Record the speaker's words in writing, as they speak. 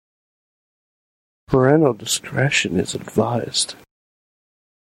Parental discretion is advised.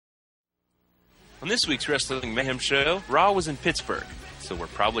 On this week's Wrestling Mayhem show, Raw was in Pittsburgh, so we're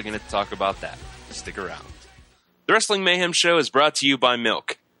probably going to talk about that. Stick around. The Wrestling Mayhem show is brought to you by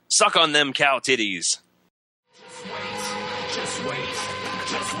Milk. Suck on them cow titties. Just wait, just wait,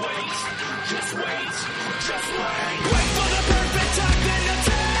 just wait, just wait, just wait. Wait for the perfect time, then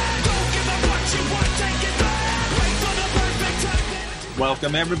attack. Don't give up what you want, take it back. Wait for the perfect time, then attack.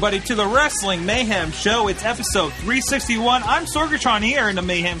 Welcome, everybody, to the Wrestling Mayhem Show. It's episode 361. I'm Sorgatron here in the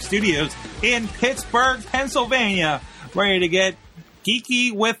Mayhem Studios in Pittsburgh, Pennsylvania, ready to get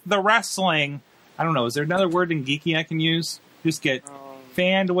geeky with the wrestling. I don't know, is there another word than geeky I can use? Just get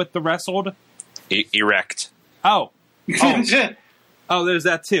fanned with the wrestled? Erect. Oh, there's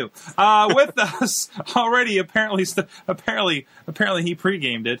that too. With us already, apparently he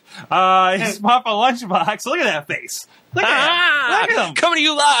pre-gamed it. It's Papa Lunchbox. Look at that face. Look at him. Coming to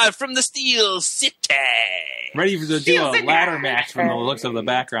you live from the Steel City. Ready to do a ladder match from the looks of the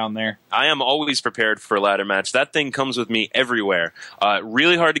background there. I am always prepared for a ladder match. That thing comes with me everywhere.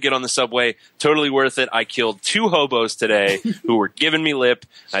 Really hard to get on the subway. Totally worth it. I killed 2 hobos today who were giving me lip.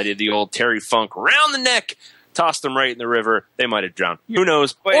 I did the old Terry Funk round the neck. Tossed them right in the river. They might have drowned. Who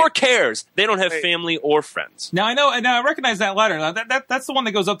knows? Or cares? They don't have family or friends. Now I know, and I recognize that ladder. Now, that's the one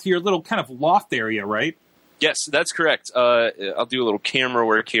that goes up to your little kind of loft area, right? Yes, that's correct. I'll do a little camera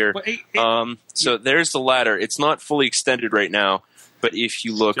work here. So there's the ladder. It's not fully extended right now, but if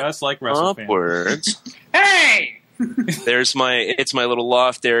you look just like upwards, hey, it's my little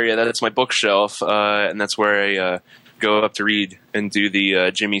loft area. That's my bookshelf, and that's where I go up to read and do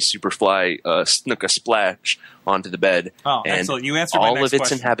the Jimmy Superfly Snook a Splash onto the bed. Oh, and excellent! You answered my next of its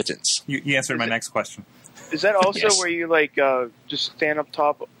question. inhabitants. You answered my next question. Is that also Yes. where you just stand up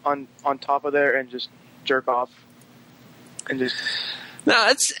top on top of there and just jerk off and just? No,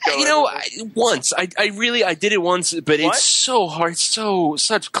 it's once I did it once, but What? it's so hard,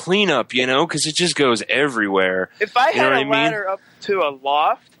 such cleanup, because it just goes everywhere. If I You know had what a I mean? ladder up to a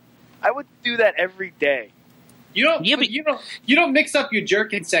loft, I would do that every day. you don't, Yeah, but- you don't mix up your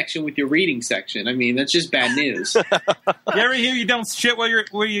jerking section with your reading section. I mean, that's just bad news. You ever hear you don't shit while you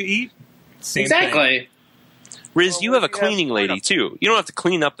eat? Same thing. Exactly. Riz, Well, you have a what do you have cleaning lady up? too. You don't have to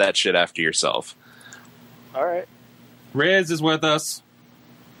clean up that shit after yourself. All right, Riz is with us,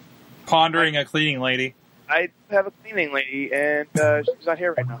 pondering a cleaning lady. I have a cleaning lady, and she's not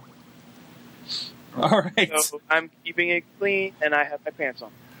here right now. All right. So I'm keeping it clean, and I have my pants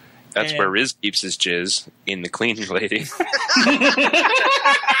on. That's And- where Riz keeps his jizz, in the cleaning lady.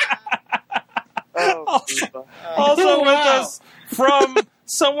 Oh, Also with Wow. us from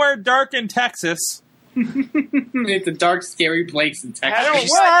somewhere dark in Texas. It's a dark, scary place in Texas. Adam,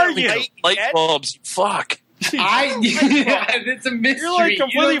 Where are you? Light bulbs, fuck. It's a mystery. You're like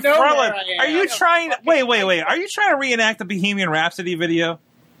completely You don't know where front. I am. Are you trying? Wait. Are you trying to reenact the Bohemian Rhapsody video?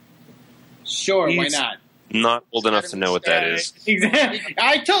 Sure, why He's- not? Not old enough to know what that is. Exactly.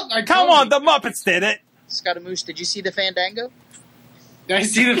 I told Come on, you. the Muppets did it. Scaramouche, did you see the Fandango? I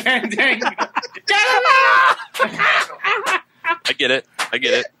see the Fandango. I get it,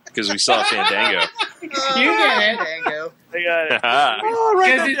 because we saw Fandango. You get it. Fandango. I got it. Oh,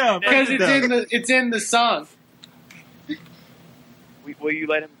 write that down. Because it's in the song. Will you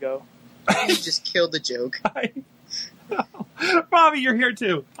let him go? You just killed the joke. Bobby, you're here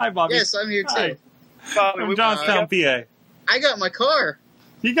too. Hi, Bobby. Yes, I'm here too. Hi. Bobby, From Johnstown, PA. I got my car.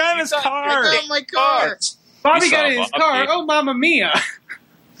 You got his I car. got my car. Bobby You got saw in his Bobby. car. Oh, Mamma Mia.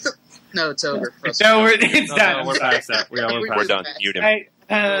 No, it's over. No, it's No, done. we're past that. We're We're We're past done. fast. Mute him.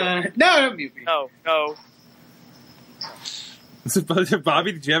 No, don't mute me. No. that.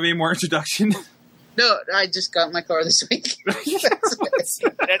 Bobby, did you have any more introduction? No, I just got my car this week.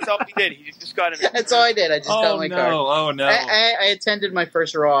 That's all he did. He just got in. That's all I did. I just got my car. Oh no! I attended my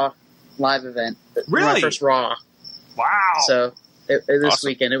first Raw live event. Really? My first Raw. Wow. So this Awesome.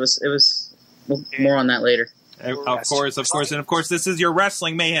 weekend, it was more on that later. Of course. And of course, this is your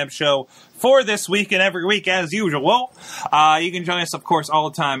Wrestling Mayhem show for this week and every week as usual. You can join us, of course, all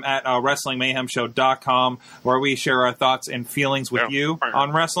the time at WrestlingMayhemShow.com, where we share our thoughts and feelings with you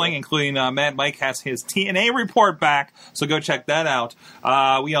on wrestling, including Mad Mike has his TNA report back, so go check that out.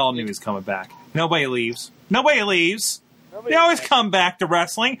 We all knew he was coming back. Nobody leaves. They always come back to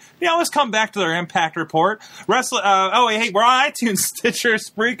wrestling. They always come back to their Impact report. We're on iTunes, Stitcher,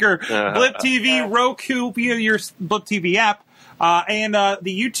 Spreaker, Blip TV, Roku, via your Blip TV app, and the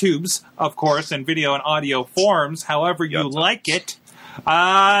YouTubes, of course, in video and audio forms, however you like it.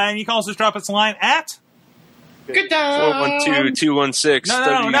 And you can also drop us a line at Good times. 412-216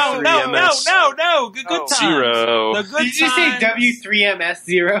 No. Good Oh. times. 0. The good Did you say times. W3MS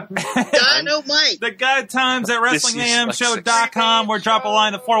 0? Dynamite. The good times at This is WrestlingMayhemShow.com or drop a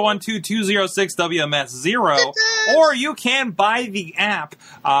line at 412-206-WMS0. Or you can buy the app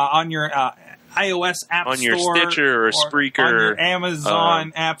on your iOS app On your store. Stitcher or Spreaker. On your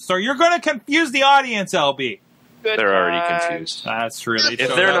Amazon app store. You're going to confuse the audience, LB. Good They're already times. confused. That's true. They If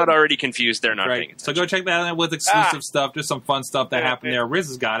showed they're up. not already confused, they're not paying Right. attention. So go check that out with exclusive stuff. Just some fun stuff that happened there. Riz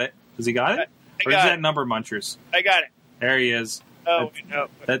has got it. Has he got it? I Or is got that it. Number Munchers? I got it. There he is. Oh, no.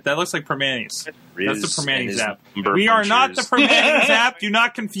 That looks like Permanis. Riz That's the and Permanis his app. number We are not the punchers. Permanis app. Do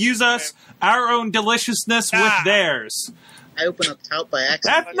not confuse us. Our own deliciousness with theirs. I open up tout by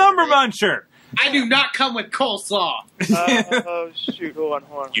accident. That's Number Muncher. I do not come with coleslaw. Oh, shoot. Hold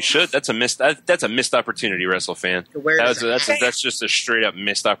on. You should. That's a missed. That's a missed opportunity, WrestleFan. To wear it as a hat. That's just a straight up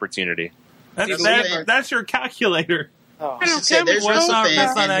missed opportunity. That's your calculator. Oh. I should say, there's Well, that's not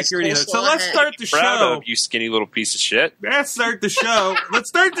WrestleFan and his accurate either. So coleslaw let's hat. start the Proud show. of you, skinny little piece of shit. Let's start the show. Let's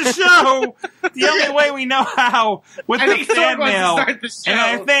start the show the only way we know how, with I the think Sorg fan wants to mail. start the show. And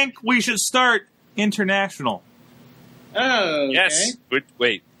I think we should start international. Oh, okay. Yes. Wait.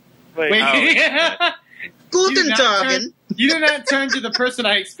 Wait, Oh. Guten not Tagen. you did not turn to the person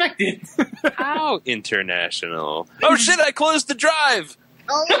I expected. How international? Oh shit! I closed the drive.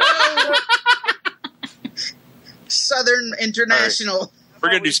 Oh, no. Southern International. We're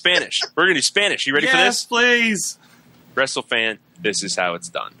gonna do Spanish. You ready for Yes, this? please. WrestleFan, this is how it's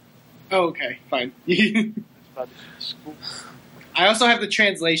done. Oh, okay, fine. I also have the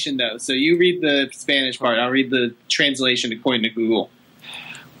translation, though, so you read the Spanish part. I'll read the translation according to Google.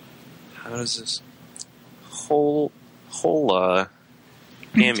 How does this?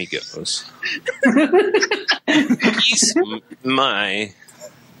 Amigos. He's my.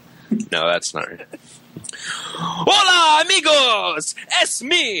 No, that's not right. Hola, amigos! Es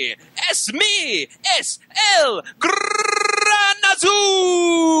mi, es el Gran Azul!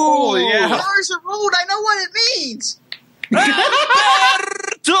 Oh, yeah. Cars are road. I know what it means.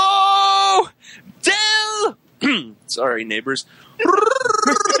 Alberto del... Sorry, neighbors.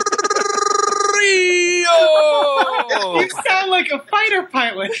 Rio! You sound like a fighter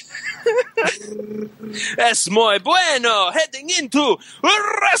pilot. Es muy bueno heading into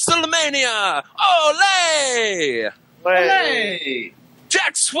WrestleMania! Ole! Hey!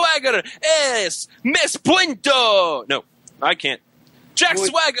 Jack Swagger es mes punto! No, I can't. Jack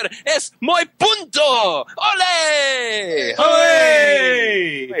Swagger es muy punto! Ole!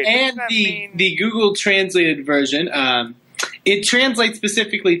 Hey! Wait, And doesn't that the mean- the Google translated version, it translates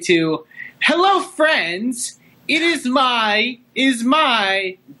specifically to "Hello, friends. It is my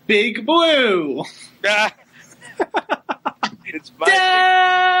Big Blue." It's my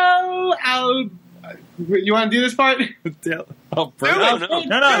You want to do this part? Oh, Do it.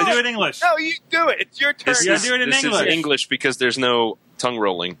 no, do it in English. No, you do it. It's your turn. This You is, gotta do it in this English. is English because there's no tongue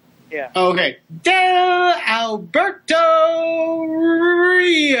rolling. Yeah. Okay. Del Alberto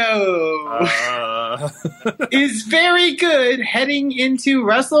Rio is very good heading into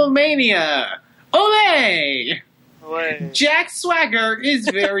WrestleMania. Ole! Wait. Jack Swagger is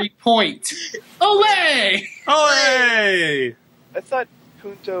very point. Ole! Hey! I thought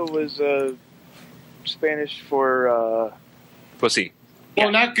punto was Spanish for Pussy.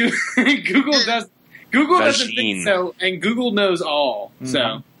 Well, not Google. Google does. Google doesn't Vagine. think so, and Google knows all.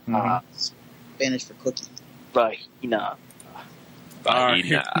 So Spanish for cookie. vagina. All right,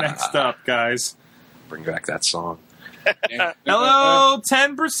 Vagina. next up, guys. Bring back that song. Hello,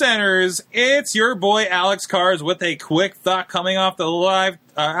 10%ers. It's your boy Alex Cars with a quick thought coming off the live,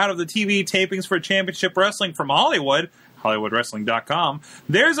 out of the TV tapings for Championship Wrestling from Hollywood, HollywoodWrestling.com.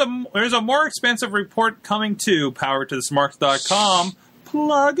 There's a more expensive report coming to PowerToTheSmarts.com.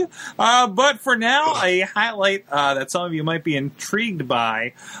 Plug. But for now, a highlight that some of you might be intrigued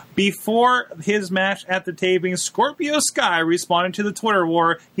by. Before his match at the taping, Scorpio Sky responded to the Twitter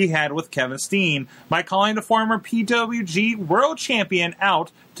war he had with Kevin Steen by calling the former PWG World Champion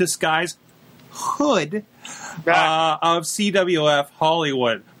out to Sky's hood of CWF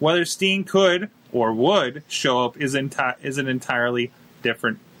Hollywood. Whether Steen could or would show up is an entirely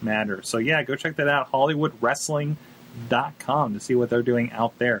different matter. So yeah, go check that out. HollywoodWrestling.com to see what they're doing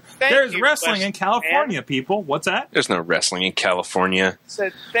out there. There's you, wrestling in West California, people. What's that? There's no wrestling in California.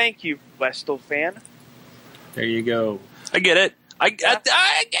 Said thank you, Westel fan. There you go. I get it. I get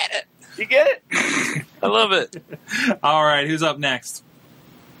it. You get it? I love it. All right, who's up next?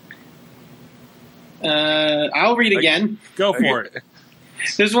 I'll read again. Go for it.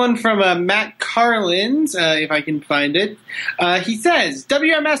 There's one from Matt Carlins, if I can find it. He says,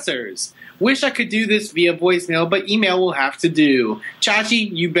 WMSers, wish I could do this via voicemail, but email will have to do. Chachi,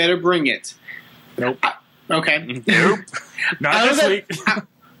 you better bring it. Nope. Okay. Nope. Not this week.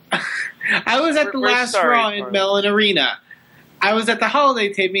 I was at the We're last sorry, Raw in Carl. Mellon Arena. I was at the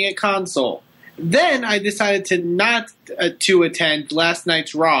holiday taping at Console. Then I decided to not to attend last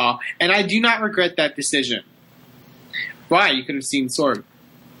night's Raw, and I do not regret that decision. Why? You could have seen Sorg.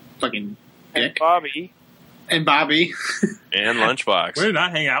 Fucking And dick. Bobby. And Bobby. And Lunchbox. We're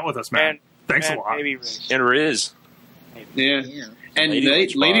not hanging out with us, man. And Thanks a and lot. Maybe Riz. And Riz. Yeah. Yeah. And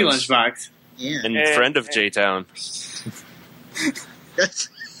Lady Lady Lunchbox. Lunchbox. Yeah. And And- friend of J-Town. That's,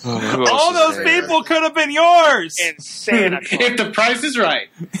 Who else All is those there? people could have been yours. And Santa Claus. If the price is right.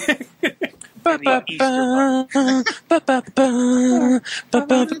 And the Easter Bunny. Come on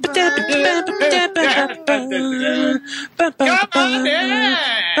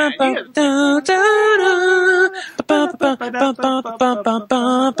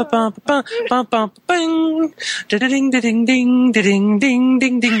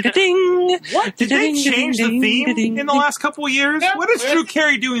What? Did they change the theme in the last couple of years? Yeah. What is Drew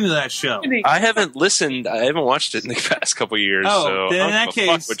Carey doing to that show? I haven't listened. I haven't watched it in the past couple years. Oh, so then I in don't that give a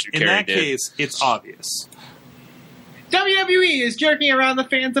fuck case, what Drew in Carey that did. case, it's obvious. WWE is jerking around the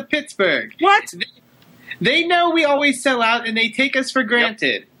fans of Pittsburgh. What? They know we always sell out and they take us for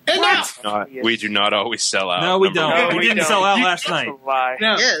granted. Enough! We do not always sell out. No, we Number don't. one. We didn't sell out last night. That's a lie.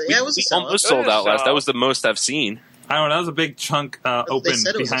 No. yeah, it was a We sell. almost sold out last. That was the most I've seen. I don't know. That was a big chunk open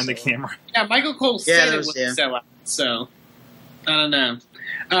said it was behind a the sell-out. camera. Yeah, Michael Cole Yeah, said that it was- was yeah. a sellout, so I don't know.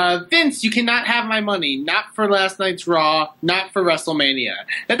 Vince, you cannot have my money. Not for last night's Raw, not for WrestleMania.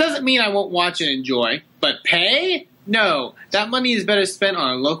 That doesn't mean I won't watch and enjoy, but pay? No. That money is better spent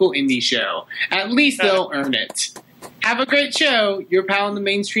on a local indie show. At least they'll earn it. Have a great show. Your pal in the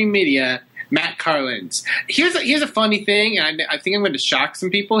mainstream media, Matt Carlins. Here's a funny thing, and I think I'm going to shock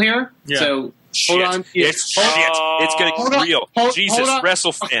some people here. Yeah. So Shit. hold on. It's shit. It's Hold getting on. real. Hold Jesus, on.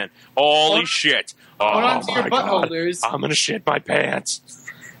 WrestleFan. Holy Hold- shit. Hold Oh on to your my butt God. holders. I'm gonna shit my pants.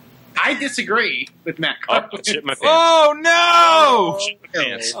 I disagree with Matt Oh, Carlins. shit my pants. Oh no! Shit my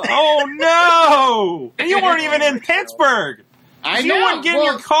pants. Oh no! You weren't even in Pittsburgh. I You know. weren't getting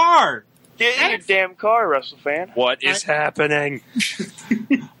well, your car. Get in your damn car, WrestleFan. What is happening?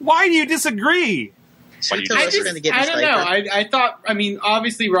 Why do you disagree? So What do tell you I, us we're going to just, get I this don't know. diaper. I thought. I mean,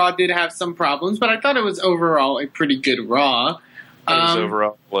 obviously, Raw did have some problems, but I thought it was overall a pretty good Raw. That was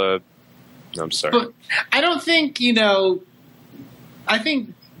overall. I'm sorry. But I don't think I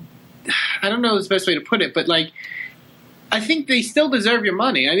think I don't know the best way to put it, but like I think they still deserve your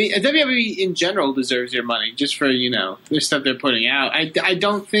money. I mean, WWE in general deserves your money just for the stuff they're putting out. I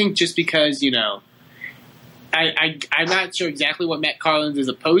don't think just because I'm not sure exactly what Matt Carlins is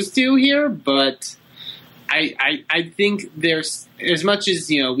opposed to here, but I think there's as much as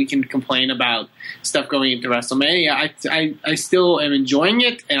we can complain about stuff going into WrestleMania. I still am enjoying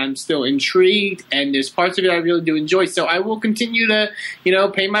it, and I'm still intrigued, and there's parts of it I really do enjoy. So I will continue to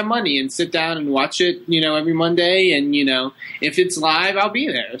pay my money and sit down and watch it every Monday, and if it's live, I'll be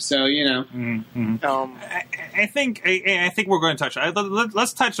there. So Mm-hmm. I I think we're going to touch.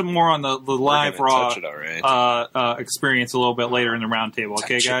 Let's touch more on the live We're gonna Raw touch it, all right. experience a little bit later in the roundtable.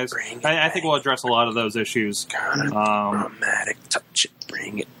 Okay, Touch it, guys. bring it, I think we'll address a lot of those issues. Romantic, touch it,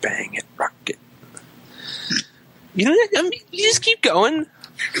 bring it, bang it, rock it. You just keep going.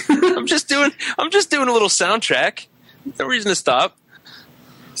 I'm just doing a little soundtrack. No reason to stop.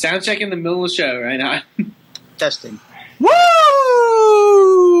 sound check in the middle of the show right now. Testing. Woo!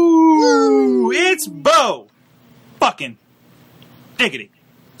 It's Bo. Fucking diggity.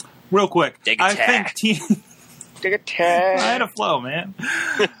 Real quick, Diggity. I think take a I tag. had a flow, man.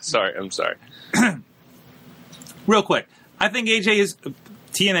 Sorry, I'm sorry. Real quick, I think AJ is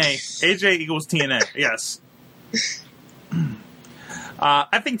TNA. AJ equals TNA. Yes.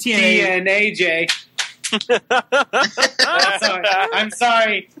 I think TNA. TNAJ. I'm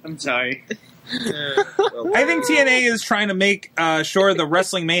sorry. I think TNA is trying to make sure the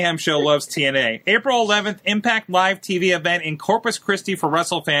Wrestling Mayhem show loves TNA. April 11th, Impact Live TV event in Corpus Christi for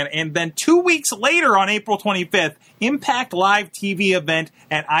WrestleFan, and then 2 weeks later on April 25th, Impact Live TV event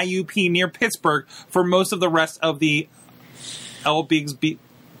at IUP near Pittsburgh for most of the rest of the LB's big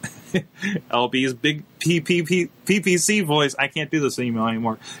PPC voice. I can't do this email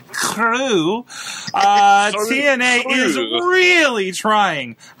anymore. Crew. TNA is really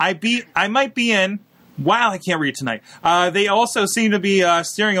trying. I might be in. Wow, I can't read tonight. They also seem to be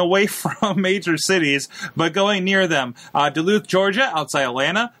steering away from major cities, but going near them. Duluth, Georgia, outside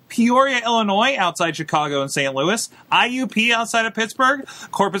Atlanta. Peoria, Illinois, outside Chicago and St. Louis. IUP outside of Pittsburgh.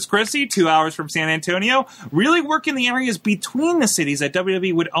 Corpus Christi, 2 hours from San Antonio. Really working the areas between the cities that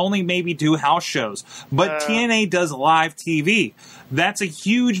WWE would only maybe do house shows. But TNA does live TV. That's a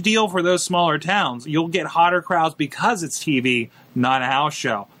huge deal for those smaller towns. You'll get hotter crowds because it's TV, not a house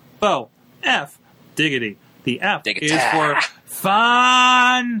show. Oh, F. Diggity. The F is for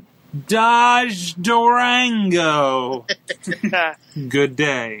Fandaj Durango. Good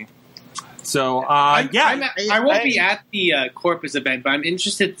day. So, I won't be at the Corpus event, but I'm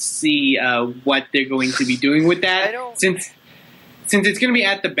interested to see what they're going to be doing with that. Since it's going to be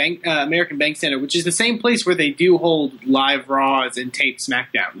at the American Bank Center, which is the same place where they do hold live Raws and tape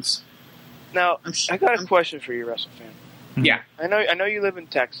SmackDowns. Now, I got a question for you, WrestleFan. Yeah. I know you live in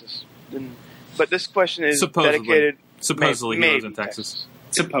Texas, but this question is Supposedly dedicated. he lives in Texas.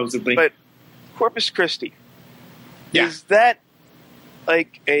 Supposedly. But Corpus Christi, Yeah. is that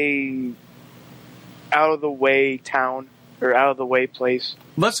like a out of the way town or out of the way place?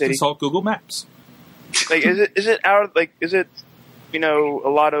 Let's city? consult Google Maps. Like, is it out of is it a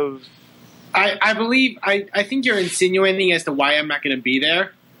lot of? I believe I think you're insinuating as to why I'm not going to be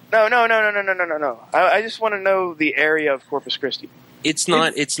there. No. I just want to know the area of Corpus Christi. It's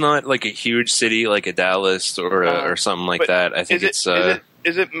not like a huge city like a Dallas or something like but that. I think is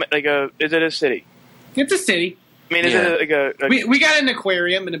it a city? It's a city. I mean, is it like a We got an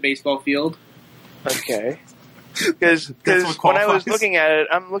aquarium and a baseball field. okay? Because That's what when I was qualifies. looking at it,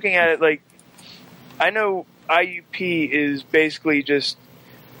 I'm looking at it like I know IUP is basically just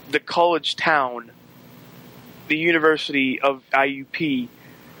the college town, the University of IUP,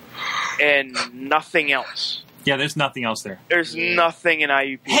 and nothing else. Yeah, there's nothing else there. There's nothing in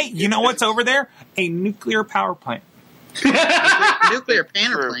IUP. Hey, you know what's over there? A nuclear power plant. Nuclear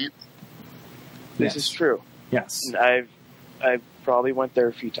power True. plant. This is true. Yes. And I probably went there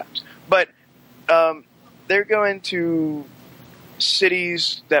a few times, but they're going to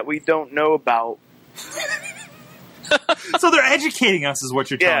cities that we don't know about. So they're educating us, is what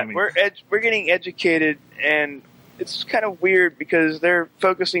you're Yeah, telling me. we're getting educated, and it's kind of weird because they're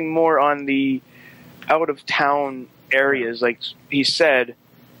focusing more on the out of town areas, like he said,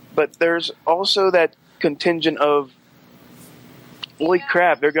 but there's also that contingent of holy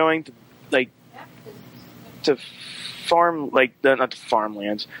crap, they're going to farm, not to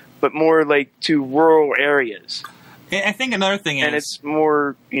farmlands, but more like to rural areas. I think another thing is, And it's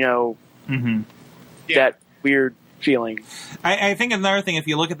more, Mhm. that weird feeling. I think another thing, if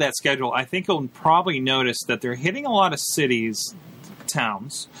you look at that schedule, I think you'll probably notice that they're hitting a lot of cities,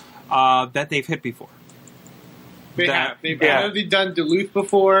 towns, that they've hit before. They That- have. yeah. I know they've done Duluth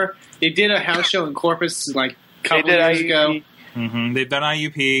before. They did a house show in Corpus like a couple They did years ago. IUP. Mm-hmm. They've done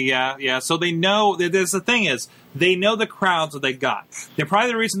IUP, yeah. So they know. There's the thing is, they know the crowds that they got. They're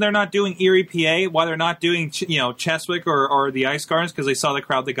probably the reason they're not doing Erie, PA, why they're not doing Cheswick or the Ice Gardens, because they saw the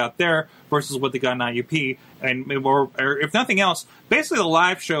crowd they got there versus what they got in IUP. And or if nothing else, basically the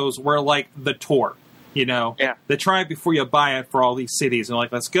live shows were like the tour. Yeah. They try it before you buy it for all these cities. And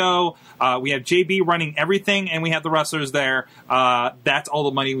like, let's go. We have JB running everything, and we have the wrestlers there. That's all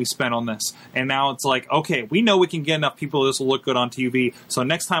the money we spent on this. And now it's like, okay, we know we can get enough people this will look good on TV. So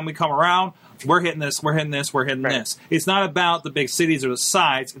next time we come around, we're hitting this, we're hitting this, we're hitting Right. this. It's not about the big cities or the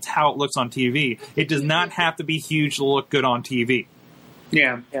sides. It's how it looks on TV. It does not have to be huge to look good on TV.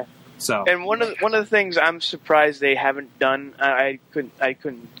 Yeah. So And one of the things I'm surprised they haven't done, I couldn't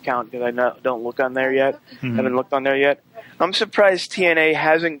count because I don't look on there yet. Mhm. Haven't looked on there yet. I'm surprised TNA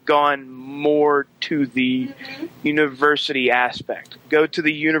hasn't gone more to the university aspect. Go to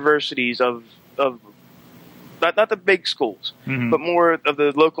the universities of not the big schools, Mhm. but more of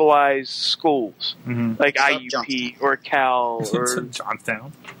the localized schools Mhm. like South IUP or Cal or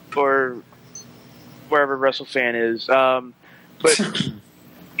Johnstown. or wherever WrestleFan is. But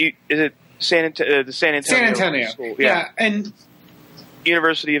is it the San Antonio? San Antonio. School? Yeah. And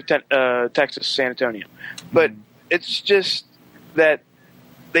University of Texas, San Antonio. But it's just that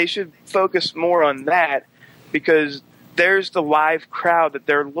they should focus more on that because there's the live crowd that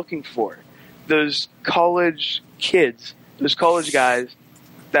they're looking for. Those college kids, those college guys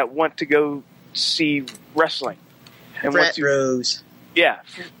that want to go see wrestling. And Frat bros.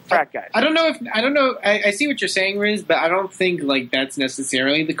 frat guys. I don't know. I see what you're saying, Riz, but I don't think like that's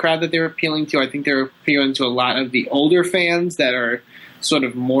necessarily the crowd that they're appealing to. I think they're appealing to a lot of the older fans that are sort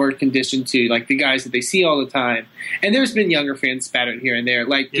of more conditioned to like the guys that they see all the time. And there's been younger fans spattered here and there,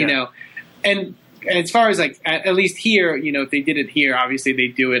 like Yeah. and as far as like at least here, if they did it here, obviously they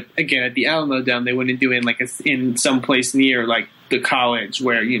do it again at the Alamo Dome. They wouldn't do it in in some place near like the college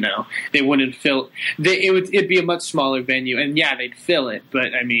where they wouldn't fill. It'd be a much smaller venue, and yeah, they'd fill it,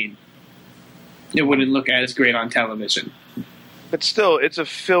 but I mean, it wouldn't look as great on television. But still, it's a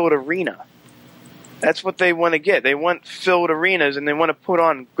filled arena. That's what they want to get. They want filled arenas, and they want to put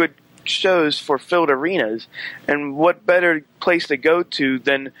on good shows for filled arenas. And what better place to go to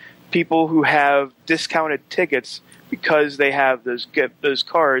than people who have discounted tickets because they have those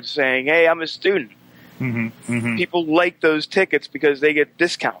cards saying, "Hey, I'm a student." Mm-hmm, mm-hmm. People like those tickets because they get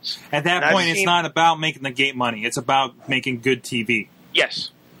discounts. At that point, it's not about making the gate money. It's about making good TV.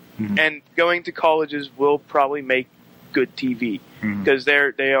 Yes. Mm-hmm. And going to colleges will probably make good TV because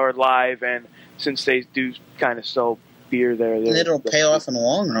they are live, and since they do kind of sell beer there, And it'll pay off in the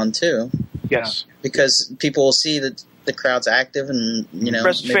long run, too. Yes. Because people will see that the crowd's active and, maybe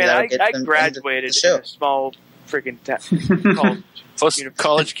that'll get I them graduated into the show. in a small freaking college. Plus,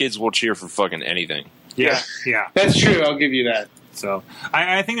 college kids will cheer for fucking anything. Yeah. That's true. I'll give you that. So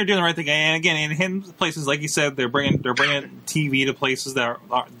I think they're doing the right thing. And again, in hidden places, like you said, they're bringing TV to places that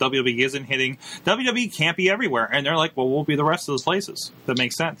WWE isn't hitting. WWE can't be everywhere, and they're like, well, we'll be the rest of those places. That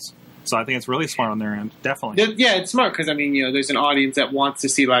makes sense. So I think it's really smart on their end, definitely. Yeah, it's smart because I mean, there's an audience that wants to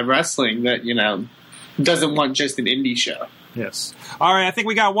see live wrestling that doesn't want just an indie show. Yes. All right. I think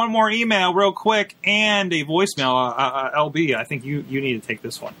we got one more email real quick and a voicemail. LB, I think you need to take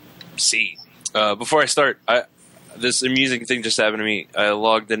this one. See, before I start, this amusing thing just happened to me. I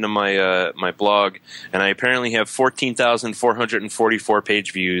logged into my my blog, and I apparently have 14,444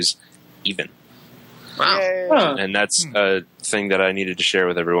 page views, even. Wow. Huh. And that's a thing that I needed to share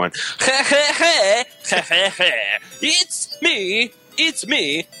with everyone. It's me, it's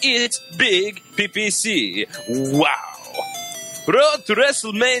Big PPC. Wow. Road to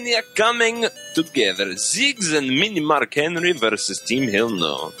WrestleMania coming together. Ziggs and Mini Mark Henry versus Team Hell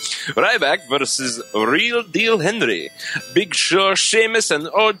No. Ryback versus Real Deal Henry. Big Show, Sheamus and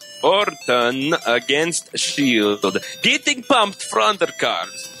Orton against Shield. Getting pumped for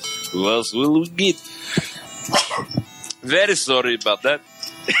undercards. Who else will we get? Very sorry about that.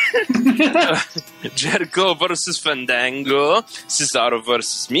 Jericho versus Fandango. Cesaro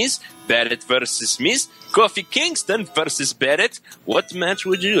versus Miz. Barrett versus Miz. Kofi Kingston versus Barrett. What match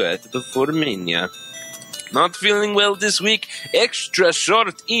would you add before Mania? Not feeling well this week. Extra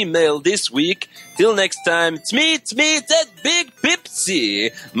short email this week. Till next time, it's me, that Big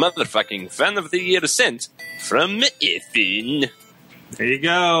Pipsy. Motherfucking fan of the year sent from Ethan. There you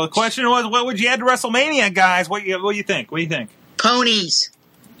go. The question was, what would you add to WrestleMania, guys? What do you think? What do you think? Ponies.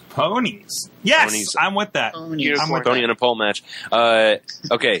 Ponies. Yes, Ponies. I'm with that. Ponies. I'm with Tony that. in a pole match.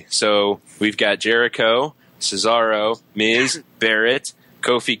 Okay, so we've got Jericho, Cesaro, Miz, Barrett,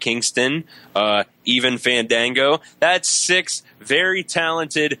 Kofi Kingston, even Fandango. That's 6 very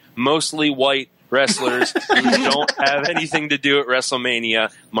talented, mostly white wrestlers who don't have anything to do at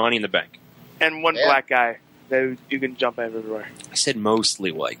WrestleMania. Money in the Bank. And one black guy that you can jump everywhere. I said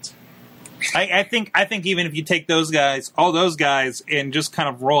mostly white. I think even if you take those guys, all those guys, and just kind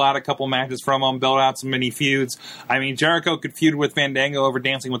of roll out a couple matches from them, build out some mini feuds. I mean, Jericho could feud with Fandango over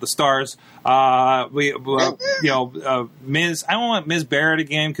Dancing with the Stars. Miz. I don't want Miz Barrett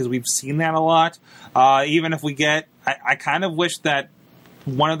again because we've seen that a lot. Even if we get, I kind of wish that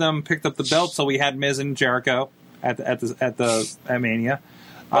one of them picked up the belt so we had Miz and Jericho at Mania.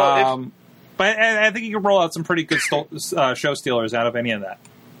 But I think you can roll out some pretty good show stealers out of any of that.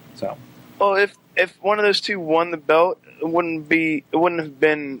 So. Well, if one of those two won the belt, it wouldn't have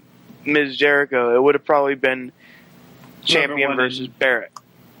been Ms. Jericho. It would have probably been champion versus Barrett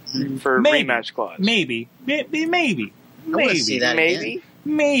for rematch clause. Maybe. I want to see that again.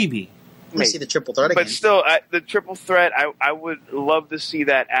 Maybe. I want to see the triple threat again. But still, the triple threat, I would love to see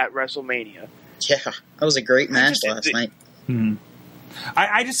that at WrestleMania. Yeah, that was a great match last night. Hmm.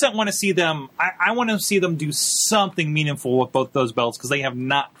 I just don't want to see them. I want to see them do something meaningful with both those belts because they have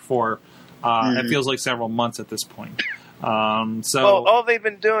not for it feels like several months at this point. So all they've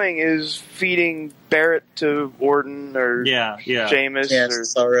been doing is feeding Barrett to Orton or Sheamus or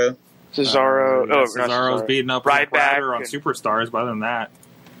Cesaro. Cesaro's beating up Ryback Ryder on Superstars. But other than that,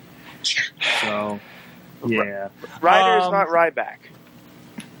 so yeah, Ryder is not Ryback.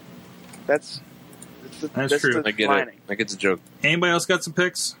 That's true. I get it. I get the joke. Anybody else got some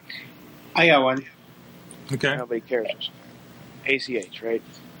picks? I got one. Okay. Nobody cares. ACH, right?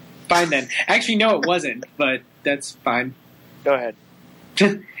 Fine then. Actually, no, it wasn't, but that's fine. Go ahead.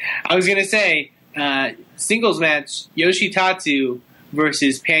 I was gonna say singles match: Yoshitatsu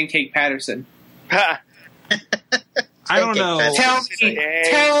versus Pancake Patterson. I I don't know.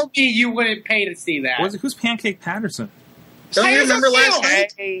 Tell me you wouldn't pay to see that. Who's Pancake Patterson? Don't you remember last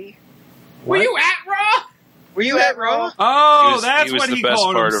night? Were you at Raw? Were you at Raw? Oh, He that's was what the he best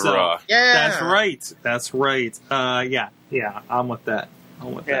called part himself. of Raw. Yeah. That's right. Yeah, I'm with that.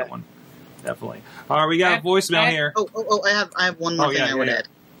 That one. Definitely. All right, we got a voicemail here. Oh, I have one more thing I would add.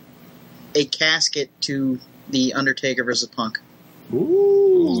 A casket to the Undertaker versus Punk.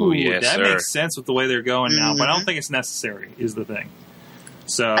 Ooh, yes, that sir. makes sense with the way they're going now, but I don't think it's necessary, is the thing.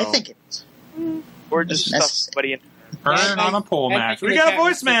 So I think it is. Or just stuff somebody in. Earn on a pole I match. think We the got a cat-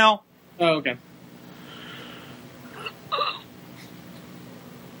 voicemail. Oh, okay.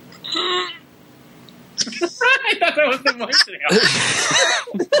 I thought that was the voicemail.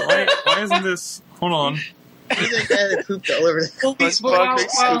 Why isn't this? Hold on. Who's that guy that pooped all over the I ain't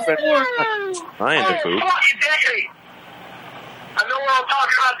the poop. Fucking Dickie. I know we're all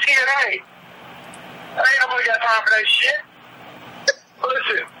talking about TNA. Ain't nobody got time for that shit.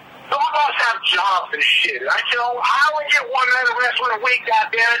 Listen, some of us have jobs and shit. I only get 1 night of wrestling a week,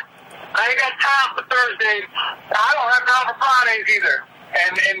 goddammit. I ain't got time for Thursdays. I don't have time for Fridays either.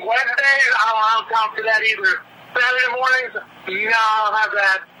 And Wednesdays, I don't have time for that either. Saturday mornings, no, I don't have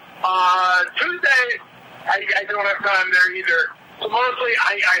that. Tuesdays, I don't have time there either. So mostly,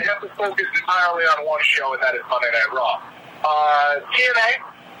 I have to focus entirely on one show, and that is Monday Night Raw. TNA,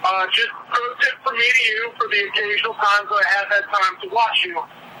 just pro tip from me to you for the occasional times that I have that time to watch you.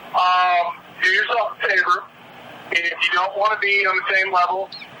 Do yourself a favor. If you don't want to be on the same level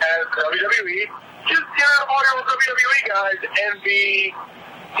as WWE, just get out of all your WWE guys and be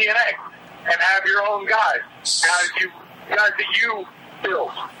TNA and have your own guys. Guys that you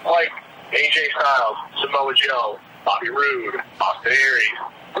built, like AJ Styles, Samoa Joe, Bobby Roode, Austin Aries.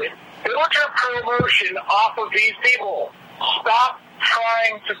 Build your promotion off of these people. Stop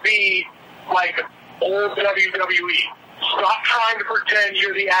trying to be like old WWE. Stop trying to pretend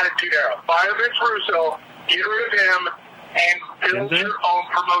you're the Attitude Era. Fire Vince Russo, get rid of him, and build your own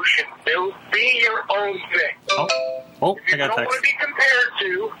promotion. Be your own thing. Oh, If you I got don't text. want to be compared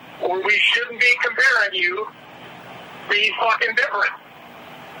to, or we shouldn't be comparing you, be fucking different.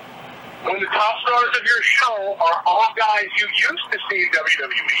 When the top stars of your show are all guys you used to see in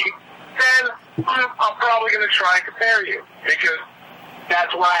WWE, then I'm probably going to try and compare you, because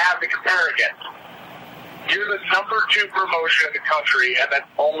that's what I have to compare against. You're the number 2 promotion in the country, and that's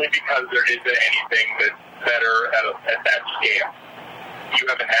only because there isn't anything that's better at that scale. You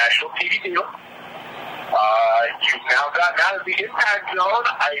have a national TV deal. You've now got out of the Impact Zone.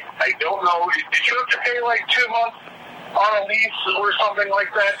 I don't know. Did you have to pay like 2 months on a lease or something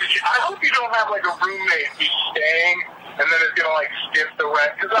like that? I hope you don't have like a roommate who's staying and then is going to like skip the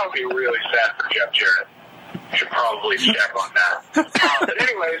rent, because that would be really sad for Jeff Jarrett. You should probably check on that. But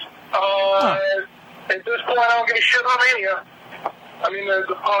anyways, at this point, I don't give a shit about Mania. I mean,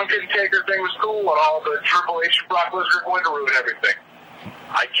 the Punk and Taker thing was cool, and all the Triple H and Brock Lesnar are going to ruin everything.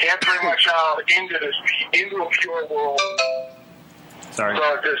 I can't bring my child into a pure world. Sorry. So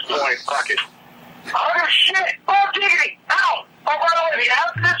at this point, fuck it. Oh, shit! Oh, diggity! Ow! Oh, by the way, the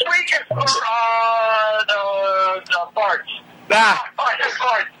out this week is for, farts.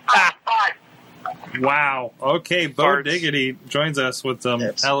 Farts. Bye. Wow. Okay, Bo Farts. Diggity joins us with some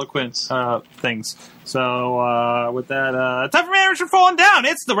Yes. eloquent things. So, with that, time for Manager Falling Down.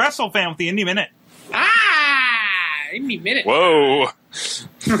 It's the Wrestle Fan with the Indie Minute. Indie Minute. Whoa.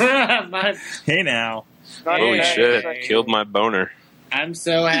 Hey now. Not Holy even shit. that. Killed my boner. I'm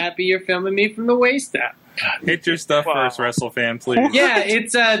so happy you're filming me from the waist up. Hit your stuff Wow. first, Wrestle Fan, please. Yeah,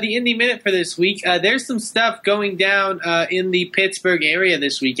 it's the Indie Minute for this week. There's some stuff going down in the Pittsburgh area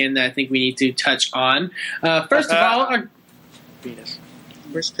this weekend that I think we need to touch on. First of all, Venus.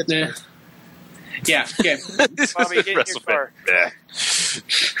 Where's Pittsburgh? yeah, okay. This Bobby, is get in Wrestle your Fan.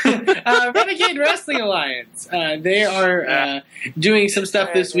 car. Renegade Wrestling Alliance. They are doing some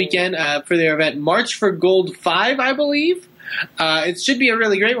stuff this weekend for their event, March for Gold 5, I believe. It should be a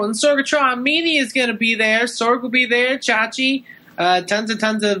really great one. Sorgatron Media is going to be there. Sorg will be there. Chachi.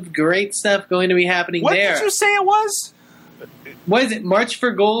 Tons of great stuff going to be happening What there. did you say it was? What is it? March for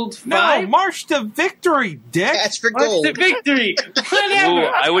Gold 5? No, March to Victory, Dick. Cash for March gold. to Victory. Ooh, Whatever.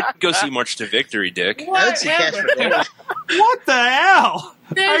 I would go see March to Victory, Dick. I would see cash for gold. What the hell?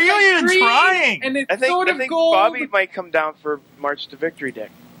 There's Are you a even green trying? And it's I think, sort of gold. Bobby might come down for March to Victory Day.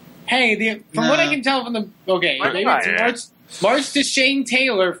 Hey, from what I can tell from the maybe it's March to Shane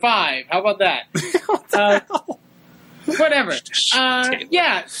Taylor 5. How about that? Whatever.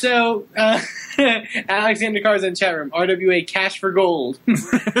 Yeah. So Alexander Carr's in chat room. RWA Cash for Gold.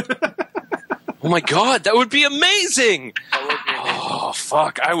 Oh my god, that would be amazing! That would be amazing. Oh,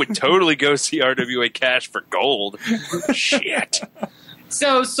 fuck. I would totally go see RWA Cash for gold. Shit.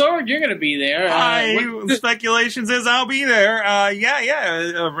 So, Sorg, you're going to be there. Speculations is I'll be there.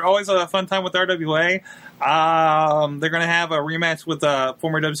 Always a fun time with RWA. They're going to have a rematch with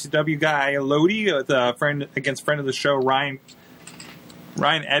former WCW guy Lodi with friend of the show Ryan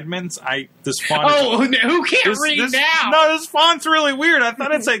Edmonds. This font. Who can't read now? No, this font's really weird. I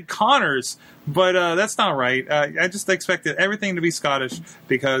thought it said Connors, but that's not right. I just expected everything to be Scottish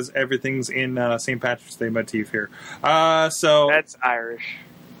because everything's in St. Patrick's Day motif here. So that's Irish.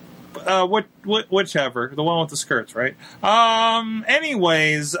 Whichever, the one with the skirts, right?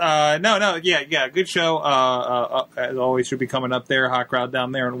 Anyways, good show. As always, should be coming up there. Hot crowd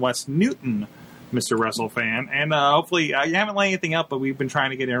down there in West Newton, Mr. Wrestle fan, and hopefully you haven't laid anything up, but we've been trying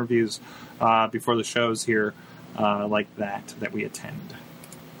to get interviews before the shows here, like that we attend.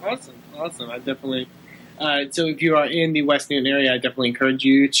 Awesome. I definitely. So if you are in the West Newton area, I definitely encourage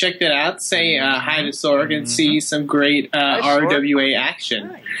you to check that out. Say hi to Sorg and see some great RWA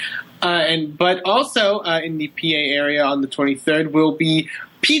action. But also in the PA area on the 23rd will be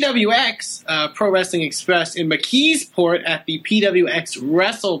PWX, Pro Wrestling Express in McKeesport at the PWX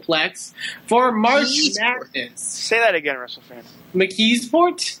WrestlePlex for March Madness. Say that again, WrestleFan.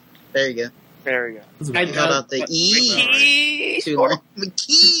 McKeesport? There you go. There we go. I cut out the E. Too long.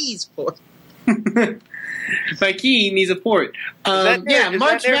 McKeesport. My key needs a port. March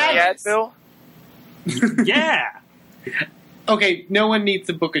Madness. Yeah. Okay, no one needs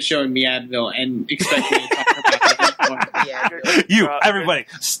to book a show in Meadville and expect me to talk about it. Everybody,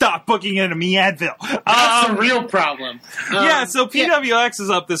 stop booking into Meadville. That's the real problem. So PWX is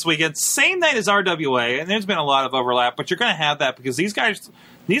up this weekend, same night as RWA, and there's been a lot of overlap, but you're going to have that because these guys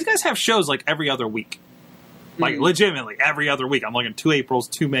have shows like every other week. Like, legitimately, every other week. I'm looking 2 Aprils,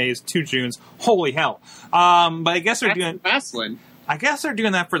 2 Mays, 2 Junes. Holy hell. But I guess they're doing... wrestling. I guess they're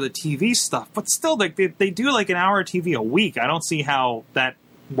doing that for the TV stuff. But still, they do like an hour of TV a week. I don't see how that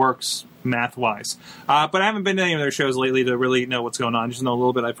works math-wise. But I haven't been to any of their shows lately to really know what's going on. Just know a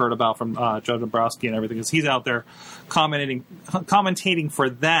little bit I've heard about from Joe Dombrowski and everything, because he's out there commentating for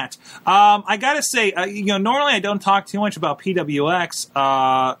that. I got to say, normally I don't talk too much about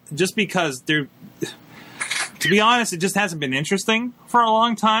PWX just because they're... To be honest, it just hasn't been interesting for a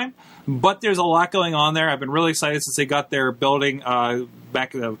long time, but there's a lot going on there. I've been really excited since they got their building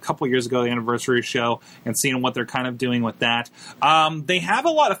back a couple years ago, the anniversary show, and seeing what they're kind of doing with that. They have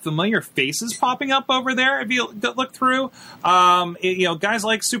a lot of familiar faces popping up over there if you look through. Guys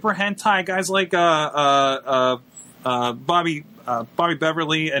like Super Hentai, guys like Bobby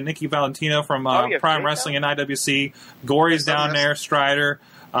Beverly and Nikki Valentino from Prime Wrestling and IWC. Gory's down there, Strider.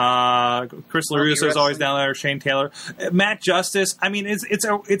 Chris LaRusso is always down there. Shane Taylor, Matt Justice. I mean,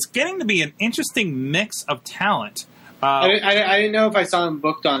 it's getting to be an interesting mix of talent. I didn't know if I saw him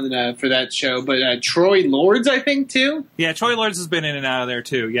booked on for that show, but Troy Lords, I think, too. Yeah, Troy Lords has been in and out of there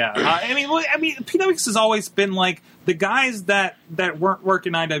too. Yeah, I mean, PWX has always been like the guys that weren't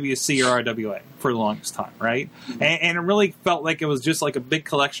working IWC or RWA for the longest time, right? Mm-hmm. And it really felt like it was just like a big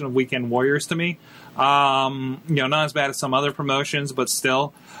collection of weekend warriors to me. Not as bad as some other promotions, but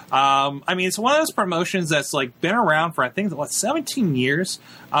still. I mean, it's one of those promotions that's like been around for, I think, 17 years.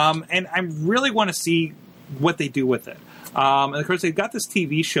 And I really want to see what they do with it. And of course, they've got this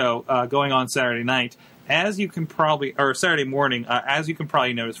TV show going on Saturday night, Saturday morning, as you can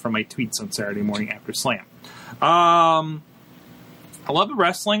probably notice from my tweets on Saturday morning after Slam. I love the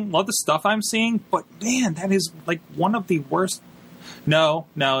wrestling, love the stuff I'm seeing, but man, that is like one of the worst. No,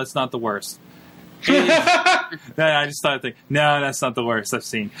 it's not the worst. I just thought, no, that's not the worst I've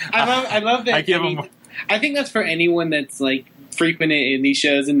seen. I love that. I think that's for anyone that's like frequented in these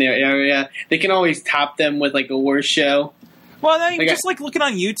shows in their area. They can always top them with like a worse show. Well, now you just looking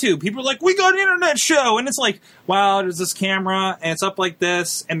on YouTube, people are like, "We got an internet show," and it's like, wow, there's this camera and it's up like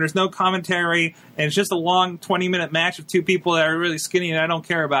this, and there's no commentary, and it's just a long 20-minute match of two people that are really skinny, and I don't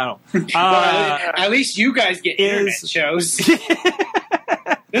care about them. At least you guys get internet shows.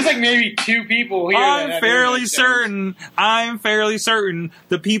 There's like maybe 2 people here. I'm fairly certain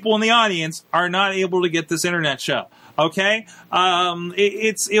the people in the audience are not able to get this internet show. Okay,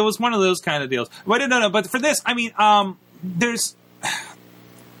 it was one of those kind of deals. But no. But for this, I mean, there's,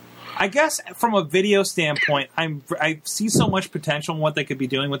 I guess, from a video standpoint, I see so much potential in what they could be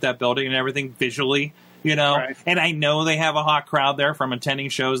doing with that building and everything visually. Right. And I know they have a hot crowd there from attending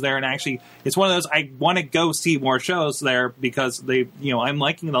shows there. And actually, it's one of those, I want to go see more shows there because I'm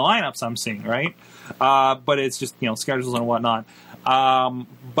liking the lineups I'm seeing, right? But it's just, schedules and whatnot.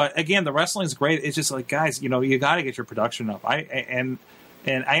 But again, the wrestling is great. It's just like, guys, you got to get your production up. And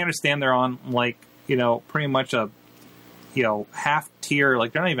I understand they're on pretty much a half tier,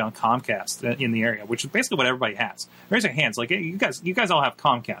 like they're not even on Comcast in the area, which is basically what everybody has. Raise your hands, like hey, you guys all have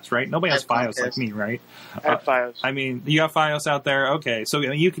Comcast, right? Nobody has FiOS like me, right? I have FiOS. I mean, you have FiOS out there, okay? So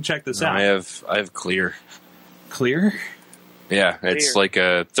you can check this out. I have Clear. Clear? Yeah, it's like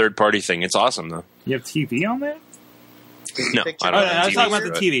a third party thing. It's awesome though. You have TV on there? No, I don't. I was talking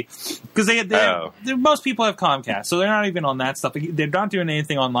about the TV because most people have Comcast, so they're not even on that stuff. They're not doing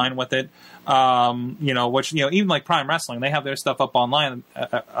anything online with it. Which even like Prime Wrestling, they have their stuff up online.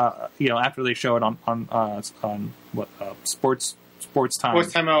 After they show it on Sports Time. Sports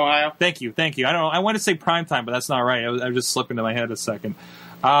Time Ohio. Thank you. I don't know. I want to say Prime Time, but that's not right. I just slipped into my head a second.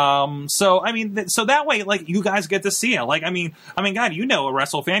 So that way, like, you guys get to see it. Like, I mean, God, a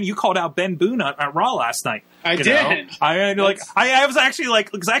Wrestle fan. You called out Ben Boone at Raw last night. I did. I was actually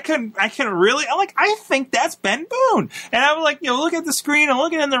like, because I couldn't really. I'm like, I think that's Ben Boone, and I was like, look at the screen and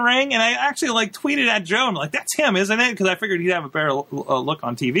looking in the ring, and I actually like tweeted at Joe, and like, that's him, isn't it? Because I figured he'd have a better look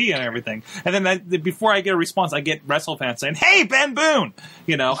on TV and everything. And then before I get a response, I get Wrestle fans saying, "Hey, Ben Boone,"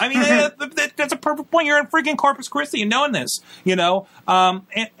 I mean, that's a perfect point. You're in freaking Corpus Christi and knowing this,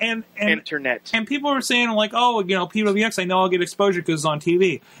 and internet, and people are saying like, oh, PWX, I know I'll get exposure because it's on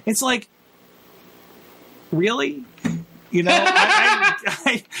TV. It's like, really?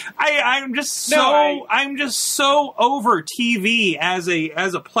 I'm just so over TV as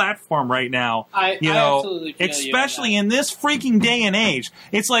a platform right now. I absolutely feel especially in this freaking day and age.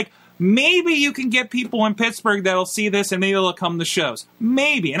 It's like, maybe you can get people in Pittsburgh that'll see this and maybe they'll come to shows.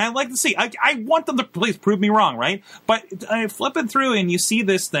 Maybe. And I'd like to see. I want them to please prove me wrong, right? But flipping through and you see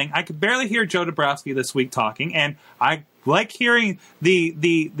this thing, I could barely hear Joe Dabrowski this week talking, and I like hearing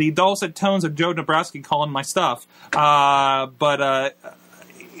the dulcet tones of Joe Dabrowski calling my stuff. But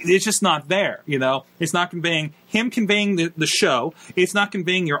it's just not there, It's not conveying the show. It's not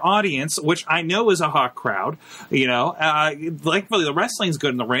conveying your audience, which I know is a hot crowd, Thankfully, the wrestling's good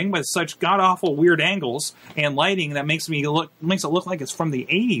in the ring, but it's such god-awful weird angles and lighting that makes it look like it's from the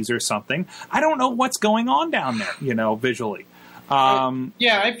 80s or something. I don't know what's going on down there, visually.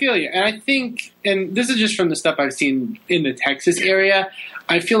 I feel you. And I think, and this is just from the stuff I've seen in the Texas area,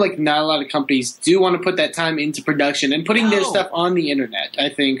 I feel like not a lot of companies do want to put that time into production and putting their stuff on the internet. I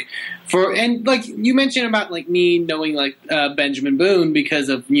think and like you mentioned about like me knowing like Benjamin Boone because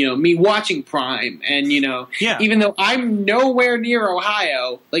of, me watching Prime and, even though I'm nowhere near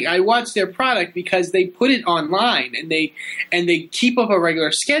Ohio, like I watch their product because they put it online and they keep up a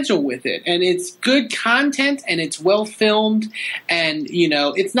regular schedule with it. And it's good content and it's well filmed and,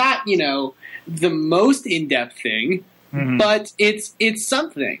 it's not, the most in-depth thing, but it's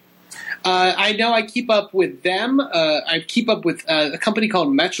something. I know I keep up with them. I keep up with a company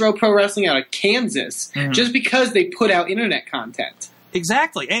called Metro Pro Wrestling out of Kansas, just because they put out internet content.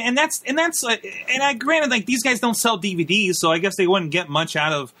 Exactly, and I granted, like, these guys don't sell DVDs, so I guess they wouldn't get much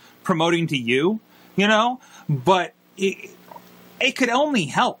out of promoting to you, But it could only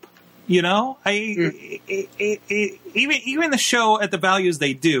help. Even the show at the values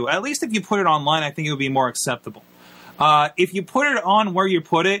they do, at least if you put it online, I think it would be more acceptable. If you put it on where you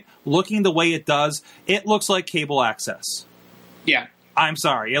put it, looking the way it does, it looks like cable access. Yeah. I'm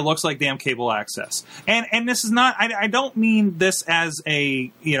sorry. It looks like damn cable access. And this is not, I don't mean this as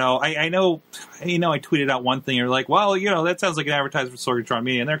a, I know, I tweeted out one thing. You're like, well, that sounds like an advertisement for Sorgatron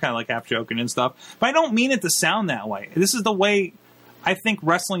Media, and they're kind of like half joking and stuff. But I don't mean it to sound that way. This is the way I think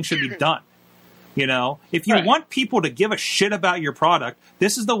wrestling should be done. If you want people to give a shit about your product,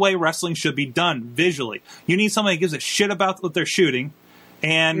 this is the way wrestling should be done visually. You need somebody that gives a shit about what they're shooting,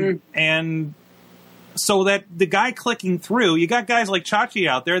 and so that the guy clicking through, you got guys like Chachi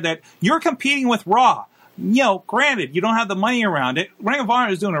out there that you're competing with Raw. Granted, you don't have the money around it. Ring of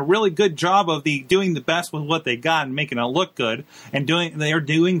Honor is doing a really good job of doing the best with what they got and making it look good, and they're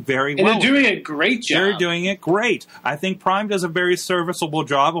doing very well. And they're doing a great job. They're doing it great. I think Prime does a very serviceable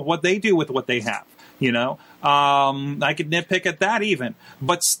job of what they do with what they have. I could nitpick at that even,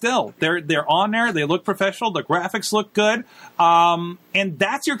 but still, they're on there. They look professional. The graphics look good, and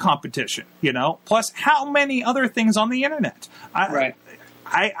that's your competition. Plus, how many other things on the internet?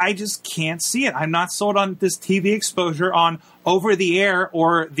 I just can't see it. I'm not sold on this TV exposure on over the air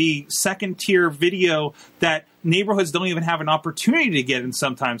or the second tier video that neighborhoods don't even have an opportunity to get in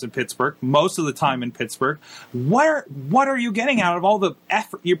sometimes in Pittsburgh, most of the time in Pittsburgh. What are you getting out of all the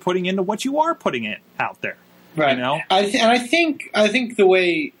effort you're putting into what you are putting in out there? Right. I think the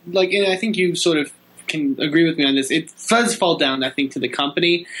way, like, and I think you sort of can agree with me on this. It does fall down, I think, to the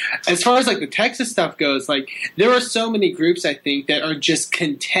company. As far as like the Texas stuff goes, like there are so many groups I think that are just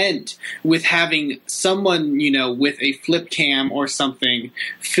content with having someone, with a flip cam or something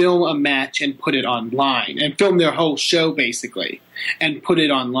film a match and put it online and film their whole show basically and put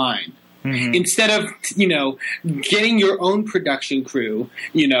it online. Mm-hmm. Instead of, getting your own production crew,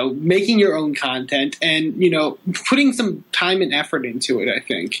 making your own content and, putting some time and effort into it, I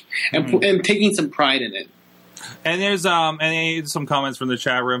think, and taking some pride in it. And there's some comments from the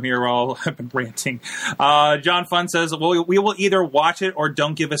chat room here. All I've been ranting. John Fun says, well, we will either watch it or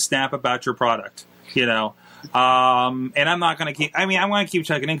don't give a snap about your product, and I'm not going to keep. I want to keep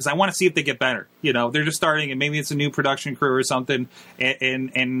checking in because I want to see if they get better. They're just starting, and maybe it's a new production crew or something.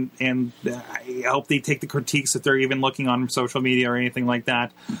 And I hope they take the critiques if they're even looking on social media or anything like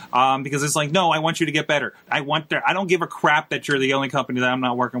that. Because it's like, no, I want you to get better. I don't give a crap that you're the only company that I'm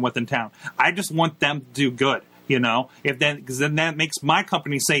not working with in town. I just want them to do good. Because then that makes my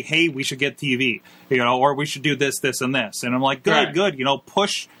company say, hey, we should get TV, or we should do this, and this. And I'm like, good,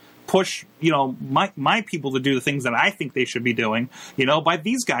 push, my people to do the things that I think they should be doing, by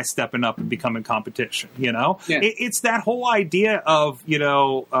these guys stepping up and becoming competition, Yeah. It's that whole idea of, it's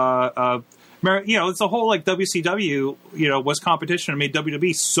the whole like WCW, was competition and made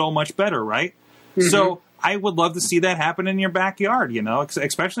WWE so much better, right? Mm-hmm. So I would love to see that happen in your backyard,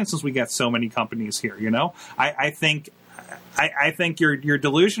 especially since we got so many companies here, I think you're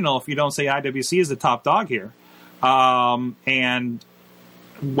delusional if you don't say IWC is the top dog here. And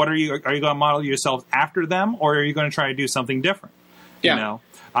what are you going to model yourself after them, or are you going to try to do something different? Yeah.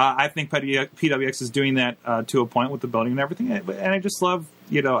 I think PWX is doing that to a point with the building and everything, and I just love,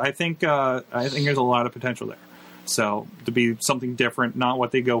 I think there's a lot of potential there. So to be something different, not what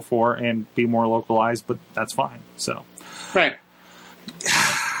they go for, and be more localized, but that's fine. So, right.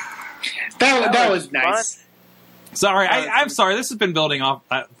 That was nice. Fun. Sorry, I'm sorry. This has been building off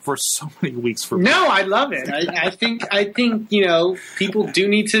for so many weeks for me. No, I love it. I think people do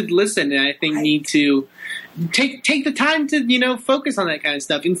need to listen, and I think need to take the time to focus on that kind of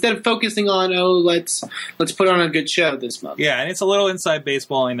stuff instead of focusing on let's put on a good show this month. Yeah, and it's a little inside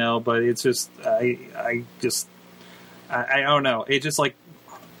baseball, I know, but it's just I don't know. It just like.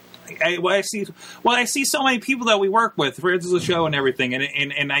 I see so many people that we work with for the show and everything,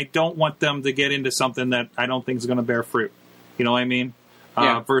 and I don't want them to get into something that I don't think is going to bear fruit. You know what I mean?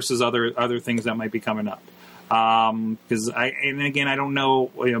 Yeah. Versus other things that might be coming up. Because again, I don't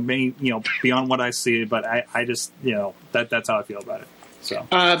know many beyond what I see, but I just that's how I feel about it. So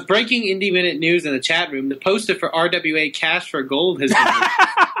breaking Indie Minute news in the chat room: the poster for RWA Cash for Gold has been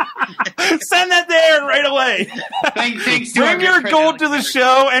send that there right away. Thanks to bring your gold to the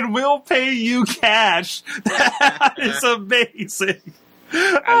show, and we'll pay you cash. That is amazing.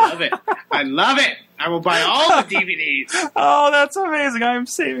 I love it. I will buy all the DVDs. Oh, that's amazing! I'm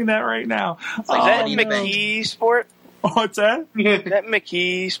saving that right now. Is that McKee Sport? What's that? Is that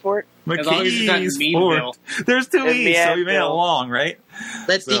McKee Sport? McKee Sport. There's two E's, so we made it long, right?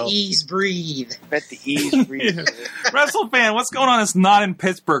 Let the E's breathe. Let the E's breathe. WrestleFan, what's going on? It's not in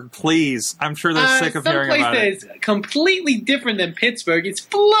Pittsburgh, please. I'm sure they're sick of hearing about it. Someplace that is completely different than Pittsburgh. It's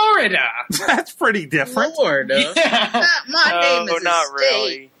Florida. That's pretty different. Florida? Yeah. My name is not state.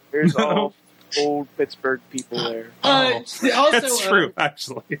 really. There's all old Pittsburgh people there. Also, that's true,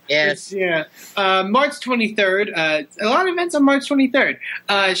 actually. Yes. Yeah. March 23rd. A lot of events on March 23rd.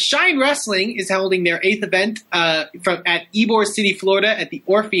 Shine Wrestling is holding their 8th event at Ybor City, Florida at the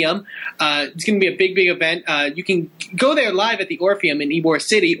Orpheum. It's going to be a big event. You can go there live at the Orpheum in Ybor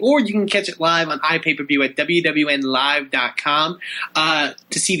City, or you can catch it live on iPay-per-view at wwnlive.com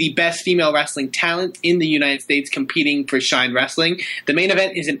to see the best female wrestling talent in the United States competing for Shine Wrestling. The main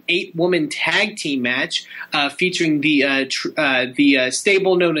event is an 8-woman tag team match featuring the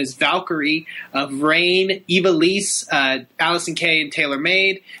stable known as Valkyrie of Rain, Eva Lise, Allison Kay, and Taylor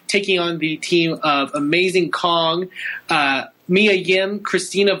Made, taking on the team of Amazing Kong, Mia Yim,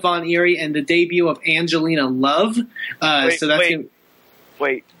 Christina Von Eerie, and the debut of Angelina Love.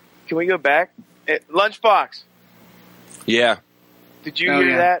 Wait. Can we go back? Lunchbox. Yeah. Did you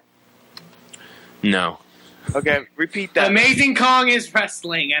hear that? No. Okay, repeat that. Amazing Kong is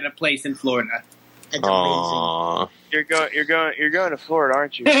wrestling at a place in Florida. That's Aww. You're going to Florida,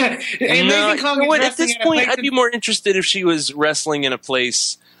 aren't you? Amazing Kong is wrestling at this point, I'd be more interested if she was wrestling in a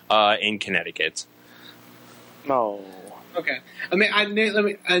place in Connecticut. No. Okay.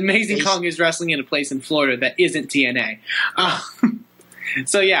 Amazing Kong is wrestling in a place in Florida that isn't TNA.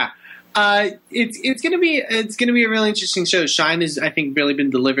 So yeah. It's gonna be a really interesting show. Shine has, I think, really been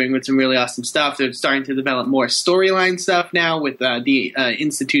delivering with some really awesome stuff. They're starting to develop more storyline stuff now with the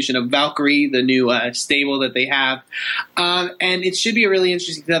institution of Valkyrie, the new stable that they have, and it should be a really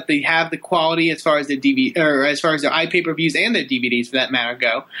interesting stuff. They have the quality as far as their DVD or as far as their iPay-per-views and their DVDs for that matter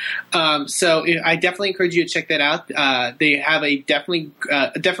go. So I definitely encourage you to check that out. They have a definitely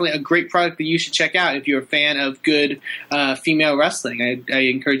a great product that you should check out if you're a fan of good female wrestling. I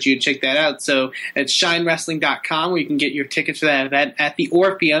encourage you to check that out. So it's shinewrestling.com, where you can get your tickets for that event at the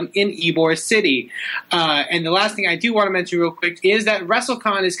Orpheum in Ybor City. And the last thing I do want to mention real quick is that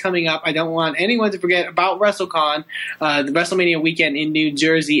WrestleCon is coming up. I don't want anyone to forget about WrestleCon, the WrestleMania weekend in New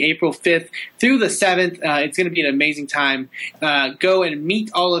Jersey, April 5th through the 7th. It's going to be an amazing time. Go and meet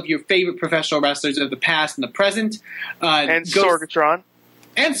all of your favorite professional wrestlers of the past and the present. And Sorgatron.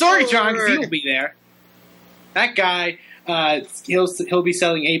 And Sorgatron, because he will be there. That guy... he'll be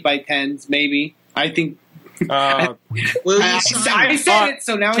selling 8x10s, maybe. I think. I said it,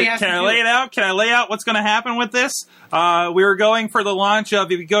 so now he has to. Can I lay it out? Can I lay out what's going to happen with this? We were going for the launch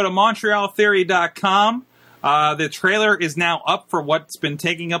of. If you go to MontrealTheory.com, the trailer is now up for what's been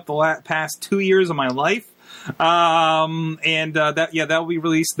taking up the past 2 years of my life. That will be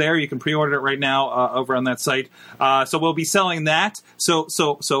released there. You can pre-order it right now over on that site. So we'll be selling that. So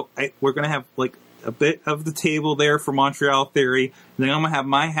we're going to have like a bit of the table there for Montreal Theory. And then I'm going to have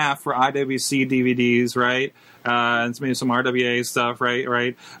my half for IWC DVDs, right? And maybe some RWA stuff,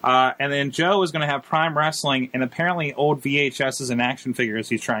 right? And then Joe is going to have Prime Wrestling and apparently old VHSs and action figures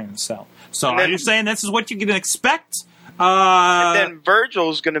he's trying to sell. So are you saying this is what you can expect? And then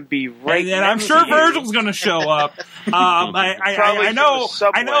Virgil's going to be right there. And I'm sure Virgil's going to show up. I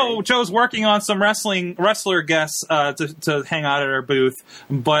know Joe's working on some wrestler guests to hang out at our booth,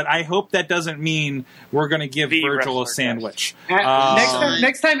 but I hope that doesn't mean we're going to give Virgil a sandwich.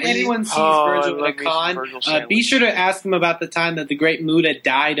 Next time anyone sees Virgil at a con, be sure to ask him about the time that the Great Muta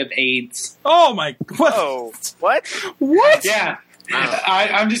died of AIDS. Oh my! What? What? Yeah.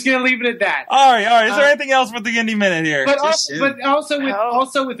 I'm just going to leave it at that. All right. Is there anything else with the Indie Minute here? But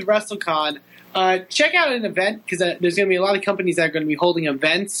also with WrestleCon, check out an event, because there's going to be a lot of companies that are going to be holding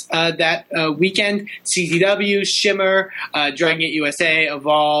events that weekend. CZW, Shimmer, Dragon Gate USA,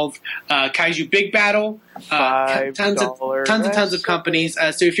 Evolve, Kaiju Big Battle. Tons of companies.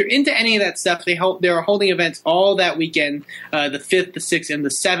 So if you're into any of that stuff, they are holding events all that weekend, the 5th, the 6th, and the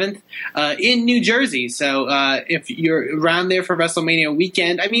 7th in New Jersey. So if you're around there for WrestleMania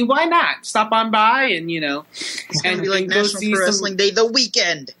weekend, I mean, why not? Stop on by and, It's going to be like National Pro Wrestling Day the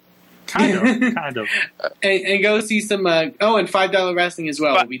weekend. Kind of. And go see some, and $5 Wrestling as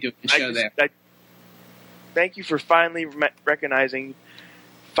well. We'll be doing a show there. Thank you for finally recognizing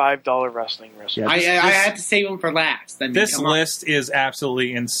 $5 wrestling. Yeah, I had to save them for last. I mean, this list is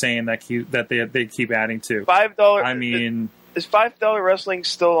absolutely insane that they keep adding to. $5. I mean, is $5 wrestling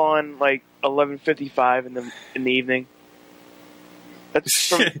still on like 11:55 in the evening?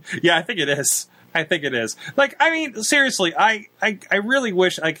 That's yeah, I think it is. Like, I mean, seriously, I really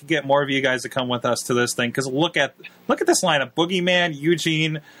wish I could get more of you guys to come with us to this thing, because look at this lineup: Boogeyman,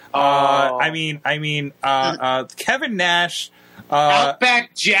 Eugene, Kevin Nash.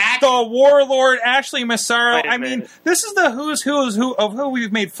 Outback Jack, the Warlord, Ashley Massaro. I mean, this is the who's who of who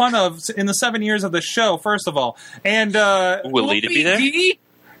we've made fun of in the 7 years of the show. First of all, and will Lita be there?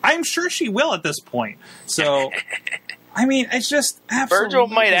 I'm sure she will at this point. So, I mean, it's just absolutely. Virgil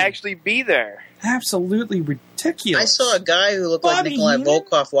might actually be there. Absolutely ridiculous. I saw a guy who looked like Nikolai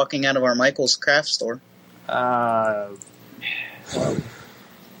Volkov walking out of our Michael's craft store. Yeah,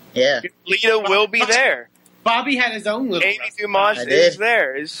 Lita will be there. Bobby had his own little. Amy Dumas is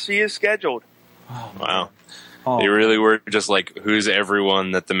there. She is scheduled. Oh, wow. They really were just like, who's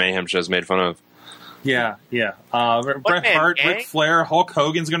everyone that the Mayhem Show's made fun of? Yeah. Bret Hart, Ric Flair, Hulk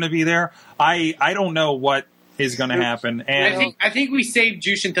Hogan's going to be there. I don't know what is going to happen. And I think we saved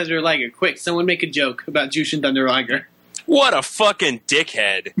Jushin Thunder Liger. Quick, someone make a joke about Jushin Thunder Liger. What a fucking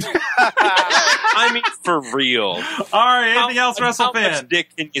dickhead. I mean, for real. All right, anything else, WrestleFan? How much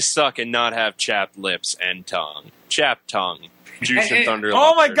dick can you suck and not have chapped lips and tongue? Chapped tongue. Jushin Thunder Liger.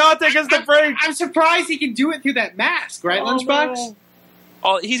 Oh my god, take us to break. I'm surprised he can do it through that mask, right, Lunchbox? No.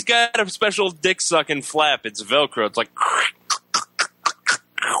 Oh, he's got a special dick-sucking flap. It's Velcro. It's like...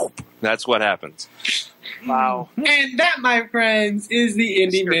 That's what happens. Wow. And that, my friends, is the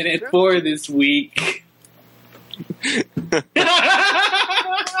Indie Minute for this week.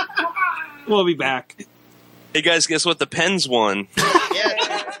 We'll be back. Hey guys, guess what? The Pens won.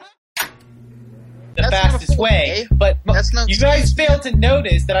 Yeah. the That's not fastest a way. full But That's no you guys excuse. fail to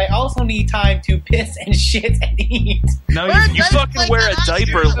notice that I also need time to piss and shit and eat. No, What? You That's fucking like wear an a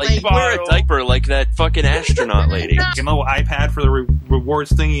diaper ice like cream you wear a bottle. diaper like that fucking astronaut lady. a little iPad for the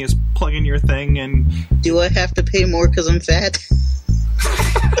rewards thingy is plug in your thing and Do I have to pay more because I'm fat?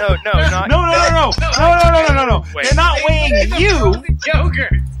 No, not no. Wait. They're not weighing you. Frozen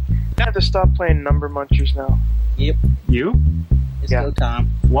yogurt. I have to stop playing Number Munchers now. Yep. You? Let's Yeah. go,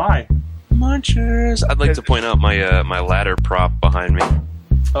 Tom. Why? Munchers. I'd like to point out my my ladder prop behind me.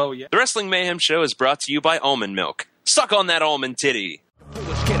 Oh yeah. The Wrestling Mayhem Show is brought to you by Almond Milk. Suck on that almond titty.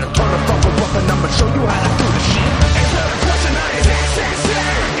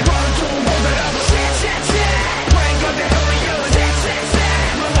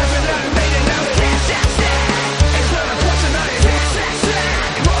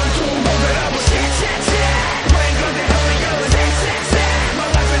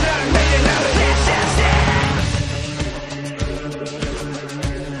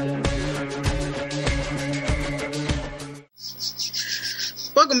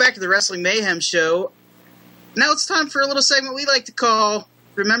 Welcome back to the Wrestling Mayhem Show. Now it's time for a little segment we like to call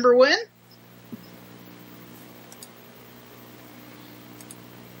Remember When?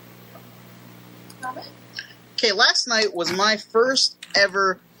 Okay, last night was my first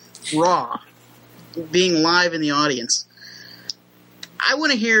ever Raw, being live in the audience. I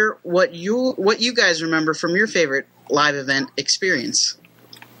want to hear what you guys remember from your favorite live event experience.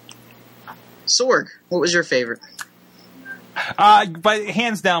 Sorg, what was your favorite? But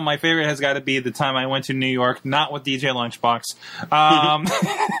hands down, my favorite has got to be the time I went to New York, not with DJ Lunchbox.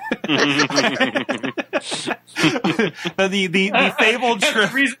 The fabled That's trip.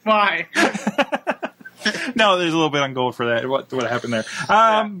 the reason why. No, there's a little bit on gold for that. What happened there?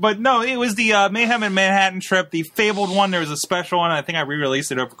 But no, it was the Mayhem in Manhattan trip, the fabled one. There was a special one. I think I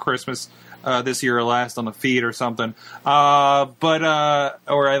re-released it over Christmas this year or last on the feed or something. Or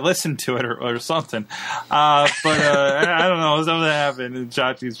I listened to it or something. I don't know. Something happened. And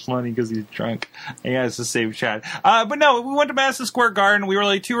Chachi's funny because he's drunk. He has to save Chad. But no, we went to Madison Square Garden. We were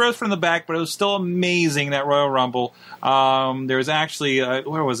like 2 rows from the back, but it was still amazing, that Royal Rumble. There was actually,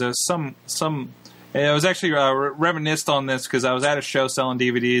 where was it? It was actually reminisced on this because I was at a show selling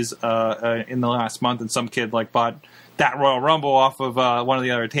DVDs in the last month, and some kid bought that Royal Rumble off of one of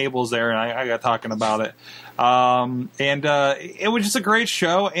the other tables there, and I got talking about it. It was just a great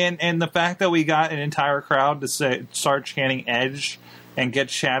show, and the fact that we got an entire crowd to start chanting Edge and get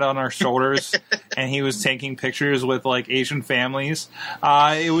Chad on our shoulders, and he was taking pictures with Asian families.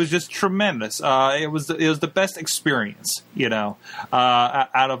 It was just tremendous. It was the best experience,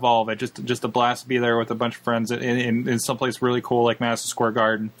 out of all of it. Just a blast to be there with a bunch of friends in someplace really cool like Madison Square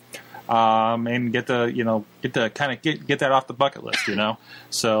Garden, and get to kind of get that off the bucket list,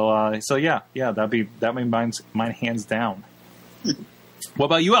 So yeah, that'd be mine hands down. What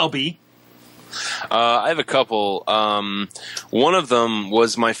about you, LB? I have a couple. One of them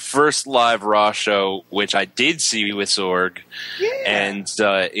was my first live Raw show, which I did see with Sorg. Yeah. And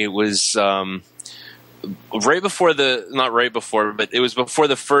it was not right before, but it was before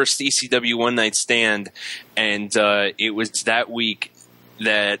the first ECW One Night Stand. And it was that week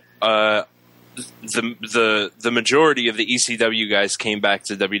that the majority of the ECW guys came back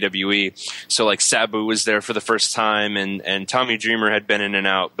to WWE. So Sabu was there for the first time, and Tommy Dreamer had been in and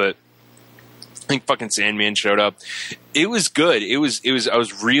out, but I think fucking Sandman showed up. It was good. It was. I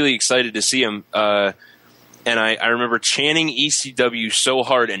was really excited to see him. And I remember chanting ECW so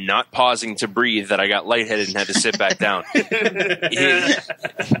hard and not pausing to breathe that I got lightheaded and had to sit back down. It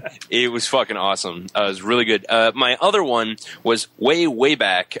was fucking awesome. It was really good. My other one was way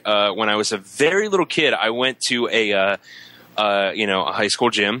back when I was a very little kid. I went to a high school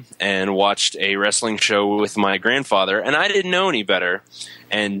gym and watched a wrestling show with my grandfather, and I didn't know any better.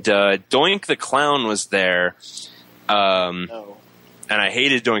 And Doink the Clown was there. And I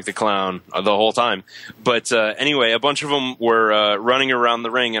hated Doink the Clown the whole time. But anyway, a bunch of them were running around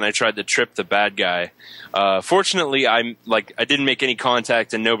the ring, and I tried to trip the bad guy. Fortunately, I didn't make any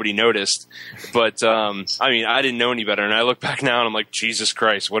contact, and nobody noticed. But I didn't know any better. And I look back now, and I'm like, Jesus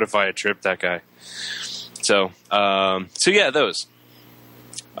Christ, what if I had tripped that guy? So yeah, those.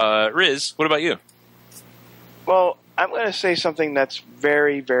 Riz, what about you? Well, I'm going to say something that's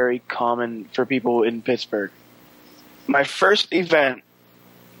very, very common for people in Pittsburgh. My first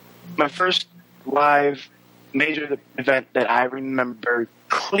live major event that I remember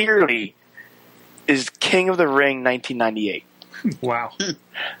clearly is King of the Ring 1998. Wow.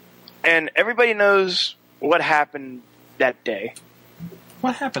 And everybody knows what happened that day.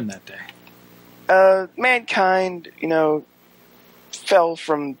 What happened that day? Mankind, fell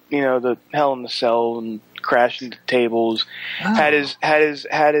from the Hell in the Cell and crashed into tables. Oh. Had his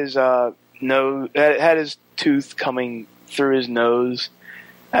nose had his tooth coming through his nose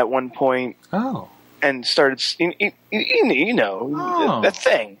at one point, Oh. and started Oh. that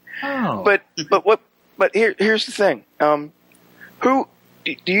thing. Oh. But here's the thing. Who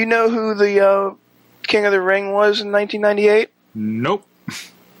do you know who the King of the Ring was in 1998? Nope.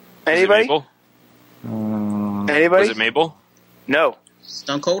 Anybody? Was it Mabel? Anybody? Was it Mabel? No.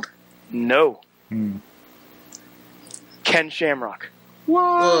 Stone Cold? No. Hmm. Ken Shamrock.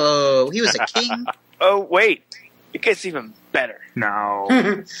 Whoa, he was a king? Oh wait, it gets even better. No.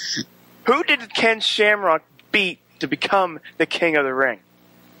 Who did Ken Shamrock beat to become the King of the Ring?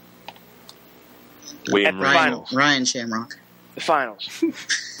 Wayne At the Ryan. finals. Ryan Shamrock. The finals.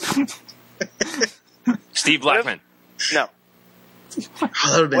 Steve Blackman. No. Oh, that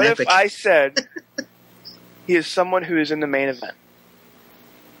would have been What epic. if I said he is someone who is in the main event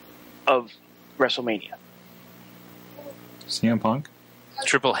of WrestleMania? CM Punk?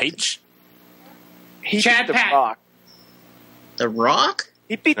 Triple H. He Chad beat The Pat. Rock. The Rock?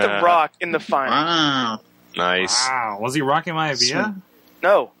 He beat The Rock in the final. Wow. Nice. Wow. Was he rocking my Via?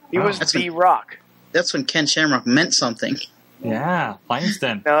 No, he Oh. was That's The Rock. That's when Ken Shamrock meant something. Yeah.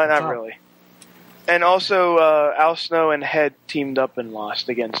 Langston. No, What's not up? really. And also, Al Snow and Head teamed up and lost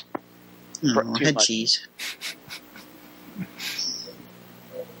against. Oh, Too head much. cheese.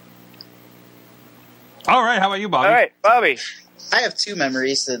 All right. How about you, Bobby? All right, Bobby, I have two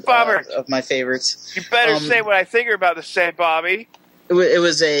memories Bobber. of my favorites. you better Um, say what I think you're about to say, Bobby. It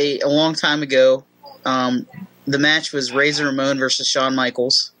was a long time ago. The match was Razor Ramon versus Shawn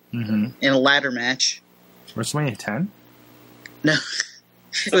Michaels Mm-hmm. in a ladder match. WrestleMania 10? No,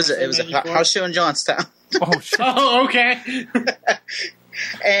 it was a house show in Johnstown. Oh, shit. Oh, okay.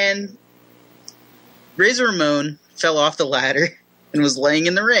 And Razor Ramon fell off the ladder and was laying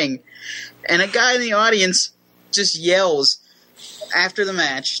in the ring. And a guy in the audience just yells after the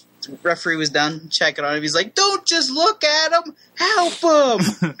match. The referee was done checking on him. He's like, "Don't just look at him, help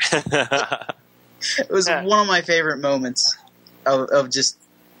him." It was one of my favorite moments of just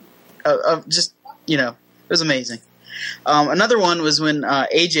it was amazing. Another one was when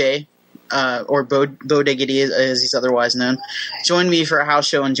AJ, or Bo Diggity as he's otherwise known, joined me for a house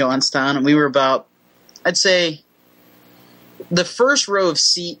show in Johnstown, and we were about, I'd say, the first row of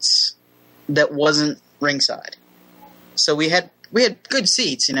seats that wasn't ringside. So we had good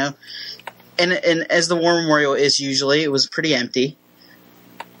seats, and as the War Memorial is usually, it was pretty empty.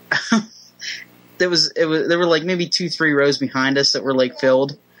 There were like maybe 2-3 rows behind us that were like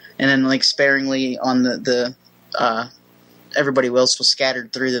filled, and then like sparingly on the everybody else was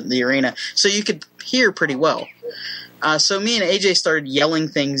scattered through the arena, so you could hear pretty well. So me and AJ started yelling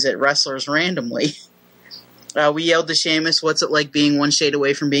things at wrestlers randomly. We yelled to Sheamus, "What's it like being one shade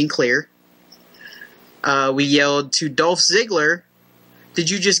away from being clear?" We yelled to Dolph Ziggler, "Did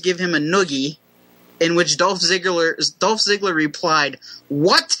you just give him a noogie?" In which Dolph Ziggler replied,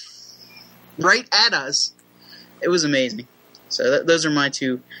 "What?" right at us. It was amazing. So those are my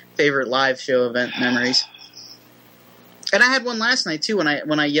two favorite live show event memories. And I had one last night too when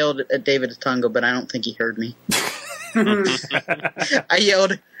I yelled at David Otunga, but I don't think he heard me. I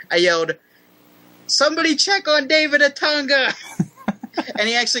yelled, "Somebody check on David Otunga!" And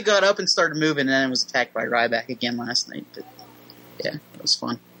he actually got up and started moving, and then was attacked by Ryback again last night. But yeah, it was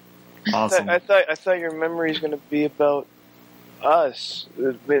fun. Awesome. I thought your memory is going to be about us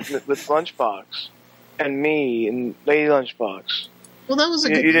with Lunchbox and me and Lady Lunchbox. Well, that was a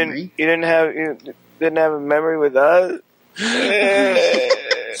You good memory. didn't have a memory with us.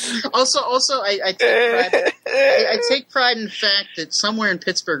 Also, I take pride in the fact that somewhere in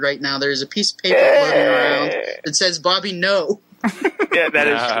Pittsburgh right now there is a piece of paper floating around that says "Bobby, no." Yeah, that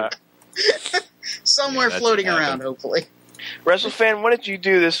is true. Somewhere Yeah, that floating should happen. around, hopefully. WrestleFan, what did you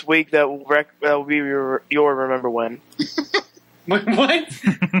do this week that will be your remember when? What?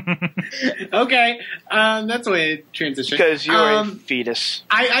 Okay, that's the way it transitioned. Because you're a fetus.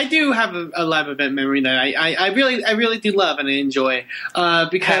 I do have a live event memory that I really do love and I enjoy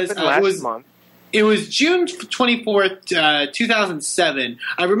because Happened last month. It was June 24th, 2007.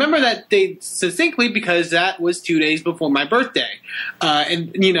 I remember that date succinctly because that was 2 days before my birthday.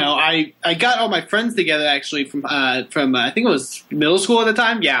 And, I got all my friends together actually from I think it was middle school at the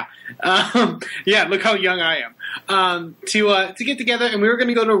time. Yeah. Yeah, look how young I am. To get together, and we were going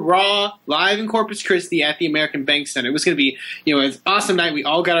to go to Raw live in Corpus Christi at the American Bank Center. It was going to be, an awesome night. We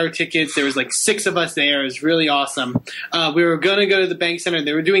all got our tickets. There was like 6 of us there. It was really awesome. We were going to go to the Bank Center.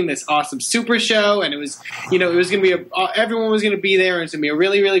 They were doing this awesome super show, and it was, it was going to be everyone was going to be there. And it was going to be a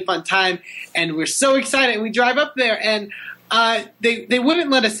really, really fun time. And we're so excited. And we drive up there, and They wouldn't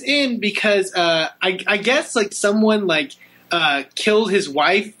let us in because I guess like someone like killed his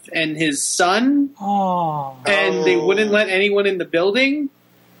wife and his son, and they wouldn't let anyone in the building.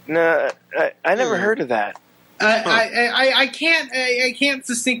 No, I never heard of that. I can't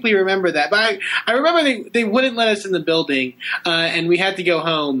distinctly remember that, but I remember they wouldn't let us in the building, and we had to go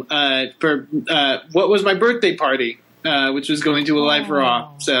home for what was my birthday party, which was going to a live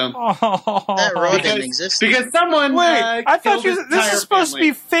Raw. So That Raw didn't exist. because someone Wait, I thought killed his this entire is supposed family.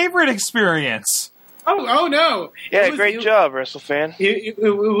 to be favorite experience. Oh no! Yeah, It was- great job, WrestleFan.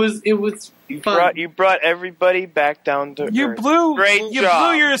 It was fun. You brought everybody back down to You earth. blew Great you job.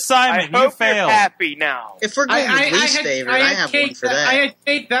 blew your assignment. I hope You failed. you're happy now. If we're going with least favorite, I had have cake one for that. I had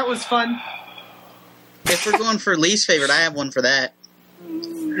cake. That was fun. If we're going for least favorite, I have one for that.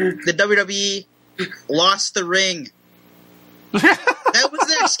 The WWE lost the ring. That was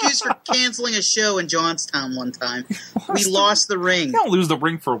their excuse for canceling a show in Johnstown one time. We lost the ring. You don't lose the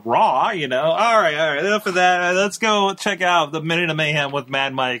ring for Raw, you know. All right. Enough of that. Let's go check out the Minute of Mayhem with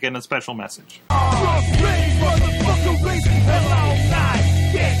Mad Mike and a special message. Ladies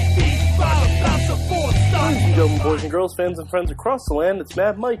and gentlemen, boys and girls, fans and friends across the land, it's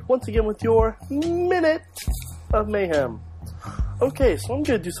Mad Mike once again with your Minute of Mayhem. Okay, so I'm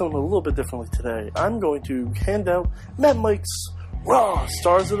going to do something a little bit differently today. I'm going to hand out Mad Mike's Raw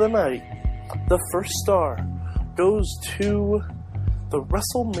Stars of the Night. The first star goes to the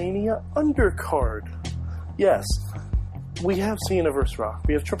WrestleMania undercard. Yes, we have Cena vs. Rock,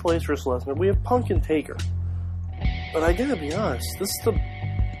 we have Triple H vs. Lesnar, we have Punk and Taker. But I gotta be honest, this is the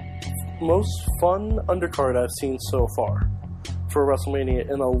most fun undercard I've seen so far for WrestleMania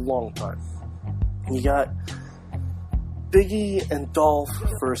in a long time. You got Biggie and Dolph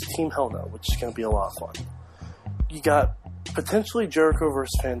versus Team Hell No, which is going to be a lot of fun. You got potentially Jericho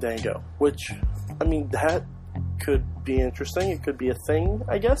versus Fandango, which, I mean, that could be interesting. It could be a thing,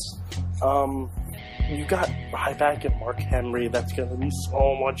 I guess. You got Ryback and Mark Henry. That's going to be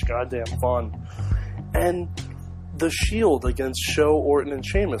so much goddamn fun. And the Shield against Show, Orton, and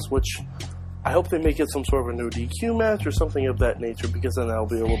Sheamus, which I hope they make it some sort of a no DQ match or something of that nature, because then that'll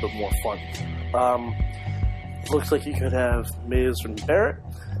be a little bit more fun. Looks like you could have Miz and Barrett,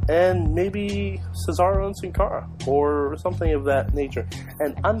 and maybe Cesaro and Sin Cara, or something of that nature.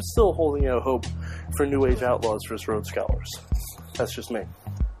 And I'm still holding out hope for New Age Outlaws versus Road Scholars. That's just me.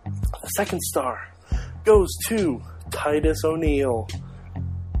 The second star goes to Titus O'Neil.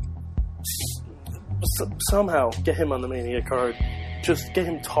 Somehow get him on the Mania card. Just get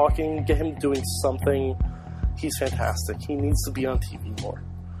him talking, get him doing something. He's fantastic. He needs to be on TV more.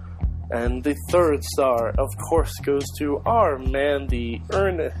 And the third star, of course, goes to our man, the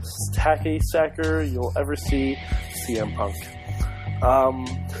earnest hacky sacker you'll ever see, CM Punk.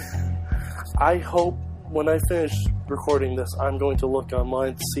 I hope when I finish recording this, I'm going to look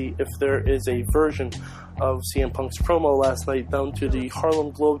online to see if there is a version of CM Punk's promo last night down to the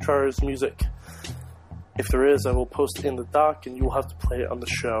Harlem Globetrotters music. If there is, I will post it in the doc, and you will have to play it on the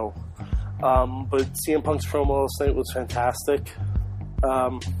show. But CM Punk's promo last night was fantastic.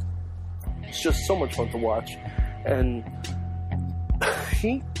 It's just so much fun to watch. And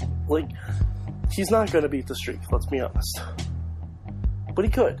he's not going to beat the streak, let's be honest. But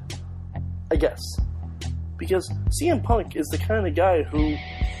he could, I guess. Because CM Punk is the kind of guy who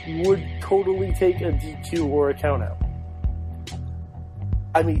would totally take a DQ or a countout.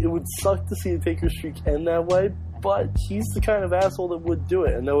 I mean, it would suck to see the Taker streak end that way, but he's the kind of asshole that would do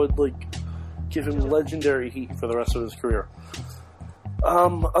it, and that would, give him legendary heat for the rest of his career.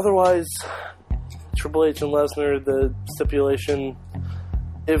 Otherwise, Triple H and Lesnar, the stipulation,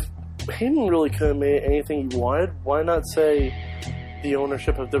 if Heyman really could have made anything he wanted, why not say the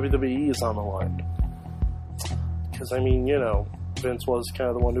ownership of WWE is on the line? Because, I mean, Vince was kind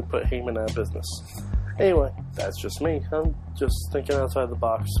of the one who put Heyman out of business. Anyway, that's just me. I'm just thinking outside the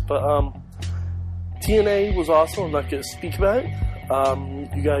box. But, TNA was awesome. I'm not going to speak about it.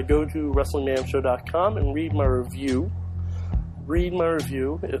 You gotta go to WrestlingMayhemShow.com and read my review.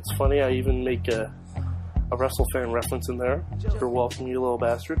 It's funny, I even make a WrestleFan reference in there. You're welcome, you little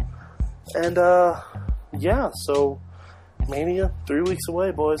bastard. And, so Mania, 3 weeks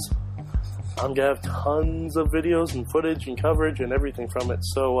away, boys. I'm gonna have tons of videos and footage and coverage and everything from it.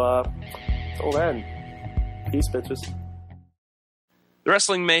 So, till then, peace, bitches. The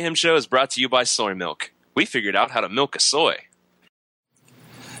Wrestling Mayhem Show is brought to you by Soy Milk. We figured out how to milk a soy.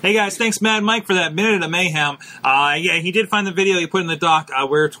 Hey guys, thanks Mad Mike for that Minute of Mayhem. He did find the video he put in the doc.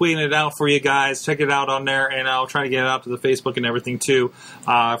 We're tweeting it out for you guys. Check it out on there, and I'll try to get it out to the Facebook and everything too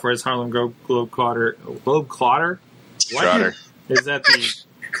for his Harlem Globetrotter. Globetrotter? Trotter. Is that the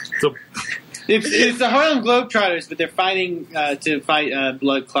It's the Harlem Globetrotters, but they're fighting to fight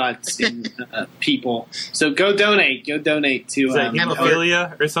blood clots in people. So go donate. Go donate to Is that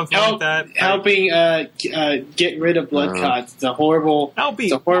hemophilia or something like that? helping get rid of blood clots. It's a horrible,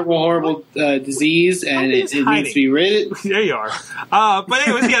 horrible disease, and it needs to be rid. There you are. But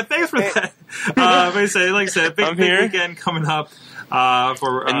anyways, yeah, thanks for that. Like I said, big weekend coming up. No,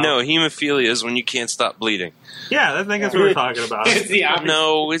 hemophilia is when you can't stop bleeding. Yeah, I think that's what we're talking about.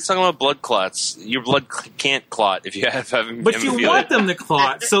 No, we're talking about blood clots. Your blood can't clot if you have hemophilia. But you want them to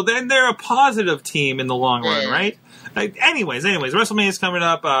clot, so then they're a positive team in the long run, right? Anyways, WrestleMania is coming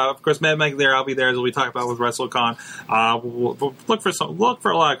up. Of course, Mad Mike there. I'll be there as we talk about with WrestleCon. We'll look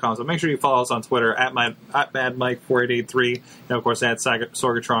for a lot of comments. So make sure you follow us on Twitter at MadMike4883, and of course at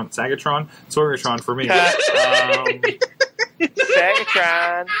Sorgatron for me.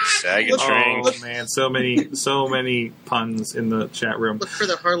 Sagatron. Oh man, so many puns in the chat room. Look for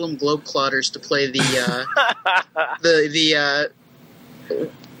the Harlem Globetrotters to play the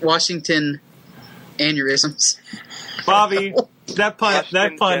Washington aneurysms. Bobby, that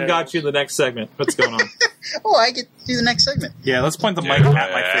pun got you the next segment. What's going on? Oh, I get to do the next segment. Yeah, let's point the mic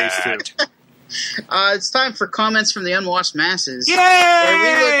at my face too. It's time for comments from the unwashed masses. Yay! Where we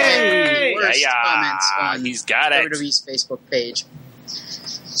look at the worst comments on He's got it. WWE's Facebook page.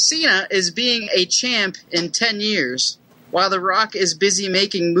 Cena is being a champ in 10 years, while The Rock is busy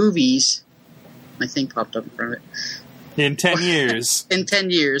making movies. My thing popped up in front of it. In 10 years. In 10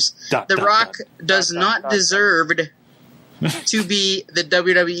 years. The Rock does not deserve to be the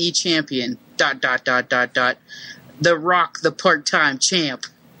WWE champion. ... The Rock, the part-time champ.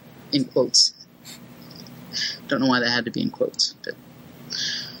 In quotes. Don't know why that had to be in quotes. But.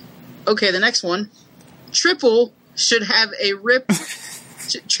 Okay, the next one. Triple should have rip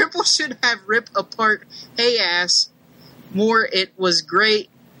apart Hey Ass more. It was great.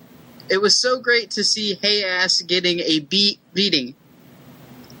 It was so great to see Hey Ass getting a beating.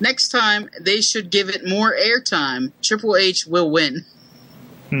 Next time, they should give it more airtime. Triple H will win.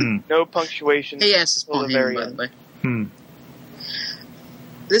 No punctuation. Hey Ass is Paul Heyman, by the way.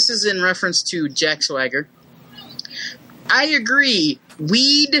 This is in reference to Jack Swagger. I agree.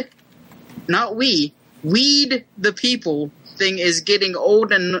 Weed the people thing is getting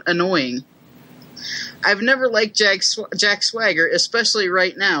old and annoying. I've never liked Jack Swagger, especially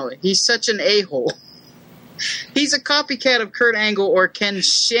right now. He's such an a-hole. He's a copycat of Kurt Angle or Ken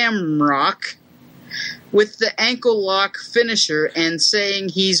Shamrock with the ankle lock finisher and saying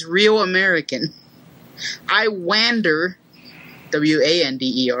he's real American. I wonder,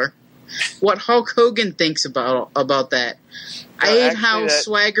 WANDER, what Hulk Hogan thinks about that. I hate how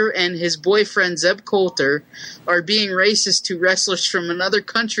Swagger and his boyfriend Zeb Coulter are being racist to wrestlers from another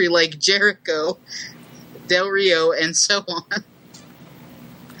country like Jericho, Del Rio, and so on.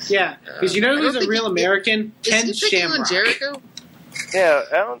 Yeah, because you know who's a real American? Ken Shamrock. Jericho? Yeah,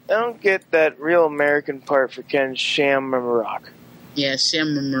 I don't get that real American part for Ken Shamrock. Yeah,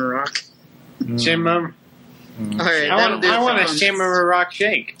 Shamrock. Shamrock. All right, I want a Shamrock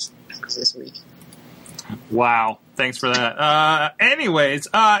shake this week. Wow, thanks for that. Anyways,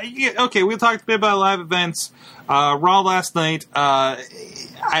 okay, we talked a bit about live events. Raw last night.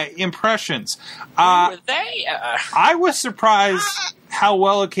 Impressions. Were they? I was surprised how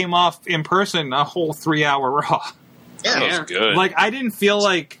well it came off in person. A whole 3-hour Raw. Yeah, that was good. Like I felt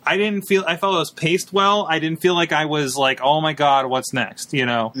it was paced well. I didn't feel like I was like, oh my god, what's next? You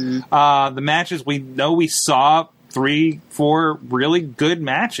know, the matches we saw 3-4 really good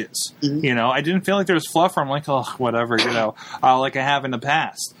matches. You know, I didn't feel like there was fluff. I'm like, oh, whatever, you know, like I have in the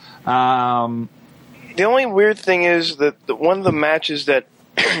past. The only weird thing is that one of the matches that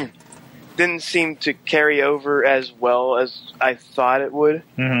didn't seem to carry over as well as I thought it would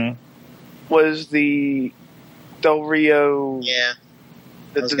was the Del Rio. Yeah,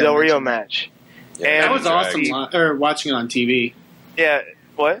 the Del Rio match. Yeah, and that was awesome. Or watching it on TV. Yeah,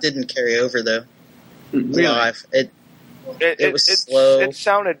 what? Didn't carry over though. Really? Live. It was slow. It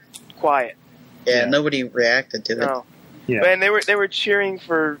sounded quiet. Yeah, nobody reacted to it. No. Yeah. And they were cheering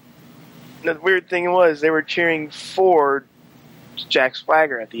for. The weird thing was they were cheering for Jack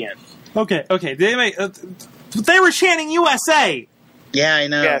Swagger at the end. Okay. They were chanting USA. Yeah, I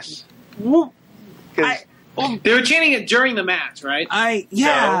know. Yes. They were chanting it during the match, right?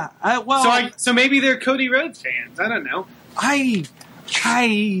 So maybe they're Cody Rhodes fans. I don't know. I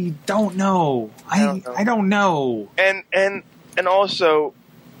don't know. I don't know. And also,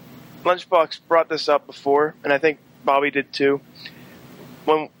 Lunchbox brought this up before, and I think Bobby did too.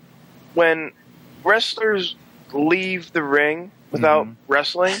 When wrestlers leave the ring without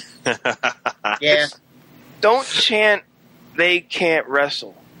wrestling, yeah, don't chant they can't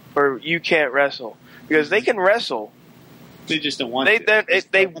wrestle. or you can't wrestle because they can wrestle. They just don't want They to.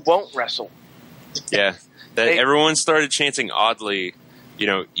 they won't wrestle. Yeah, everyone started chanting oddly.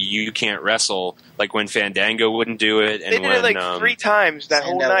 You can't wrestle. Like when Fandango wouldn't do it, and They did it like 3 times that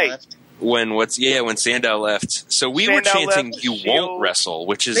whole Sandow night. left. when Sandow left. So we were Sandow chanting, left, "You Shield. won't wrestle,"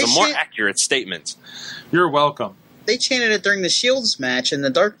 which is They a more chant- accurate statement. You're welcome. They chanted it during the Shields match and the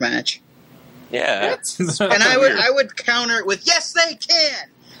Dark match, Yeah, and I would counter it with "Yes, they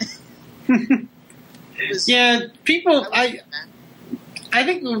can." It was- Yeah, people. I I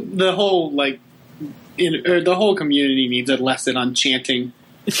think the whole the whole community needs a lesson on chanting.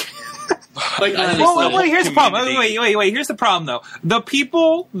 Like honestly, Well, here's the problem. community- Wait. Here's the problem, though. The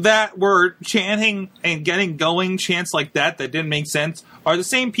people that were chanting and getting going chants like that didn't make sense are the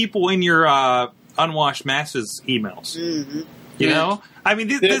same people in your Unwashed Masses emails. Mhm. You Yeah. know? I mean,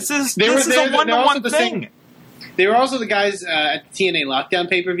 this is They're a also one-to-one the thing. same- They were also the guys at the TNA Lockdown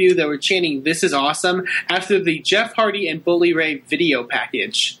pay-per-view that were chanting "This is awesome" after the Jeff Hardy and Bully Ray video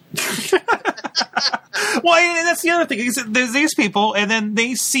package. Well, and that's the other thing. Is that there's these people, and then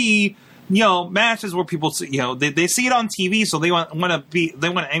they see, matches where people, they see it on TV, so they want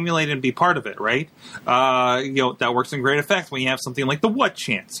to emulate it and be part of it, right? That works in great effect when you have something like the What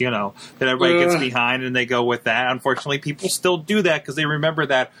Chance, that everybody gets behind and they go with that. Unfortunately, people still do that because they remember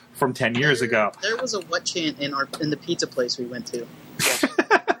that from 10 years ago. There was a what chant in the pizza place we went to.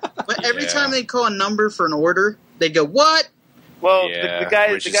 But every time they'd call a number for an order, they'd go, "What?" Well, yeah, the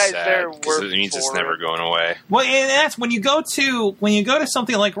guys which is there sad, 'cause work it means it's for never going away. Well, and that's when you go to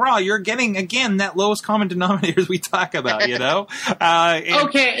something like Raw, you're getting again that lowest common denominator as we talk about, and,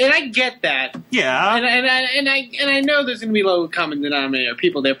 Okay, and I get that, yeah, and I know there's going to be low common denominator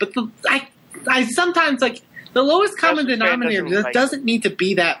people there, but I sometimes like the lowest common Wrestling fan denominator doesn't like doesn't need to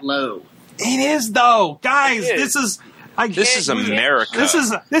be that low. it is though, guys. It is. This is America.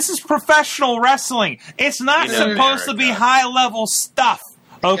 This is professional wrestling. It's not In supposed to be America. high level stuff.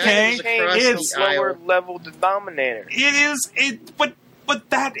 Okay, Guys, across it's the lower aisle. level denominator. but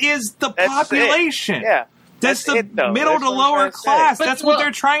that is the That's population. It. Yeah. That's the it, though. middle That's to what I'm lower trying to say. class. But, That's well- what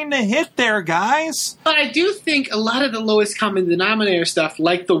they're trying to hit there, guys. But I do think a lot of the lowest common denominator stuff,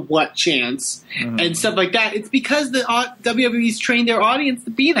 like the what chance and stuff like that, it's because the WWE's trained their audience to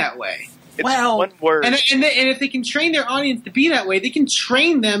be that way. It's Well, one word. And if they can train their audience to be that way, they can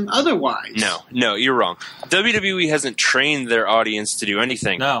train them otherwise. No, you're wrong. WWE hasn't trained their audience to do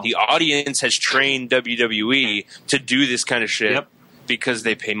anything. No. The audience has trained WWE to do this kind of shit Yep. because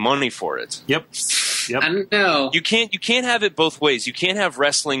they pay money for it. Yep. I don't know. You can't have it both ways. You can't have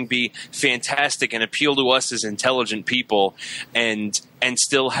wrestling be fantastic and appeal to us as intelligent people and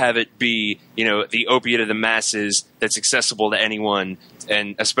still have it be, the opiate of the masses that's accessible to anyone,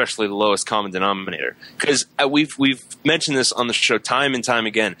 and especially the lowest common denominator. Because we've mentioned this on the show time and time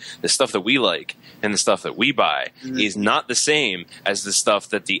again. The stuff that we like and the stuff that we buy is not the same as the stuff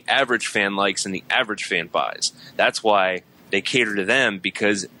that the average fan likes and the average fan buys. That's why they cater to them,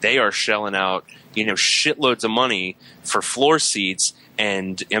 because they are shelling out shitloads of money for floor seats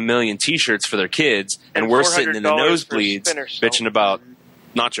and a million T-shirts for their kids, and we're sitting in the $400 for nosebleeds spinner soap. bitching about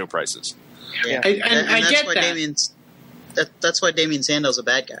nacho prices. Yeah. And I that's get why that. That's why Damien Sandow's a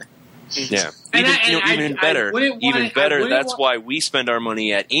bad guy. Yeah, And even better. wouldn't Even wanna- better. I wouldn't That's wa- why we spend our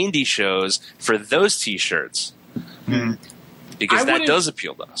money at indie shows for those T-shirts, because I that wouldn't- does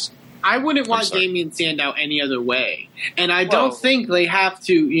appeal to us. I wouldn't want sorry. Damien Sandow any other way. And I Well- don't think they have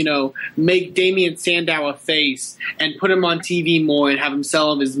to, make Damien Sandow a face and put him on TV more and have him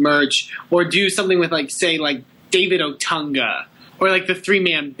sell his merch, or do something with, say, David Otunga, or, the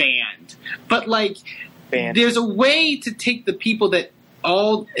three-man band. But, Band. there's a way to take the people that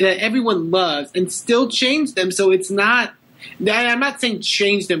everyone loves and still change them so it's not... I'm not saying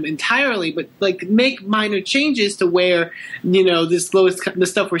change them entirely, but make minor changes to where the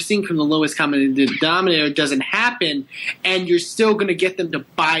stuff we're seeing from the lowest common denominator doesn't happen, and you're still going to get them to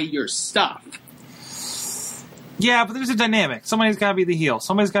buy your stuff. Yeah, but there's a dynamic. Somebody's got to be the heel.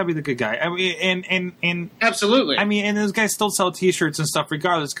 Somebody's got to be the good guy. I mean, and Absolutely. I mean, and those guys still sell T-shirts and stuff,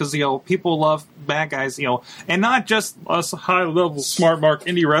 regardless, because people love bad guys, and not just us high-level smart mark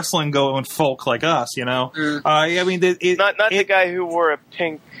indie wrestling going folk like us, I mean, not the guy who wore a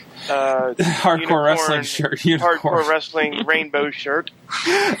pink hardcore unicorn, wrestling shirt, hardcore wrestling rainbow shirt.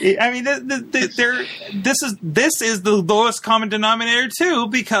 I mean, this is the lowest common denominator too,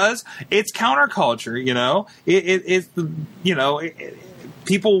 because it's counterculture.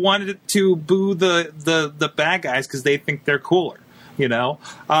 People wanted to boo the bad guys because they think they're cooler.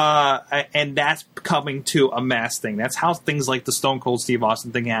 And that's coming to a mass thing. That's how things like the Stone Cold Steve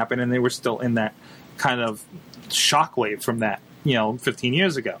Austin thing happened, and they were still in that kind of shockwave from that. 15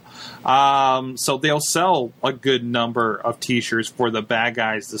 years ago. So they'll sell a good number of T-shirts for the bad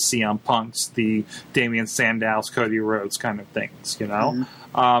guys, the CM Punks, the Damian Sandows, Cody Rhodes kind of things,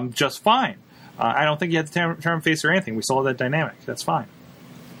 just fine. I don't think you had to turn face or anything. We saw that dynamic. That's fine.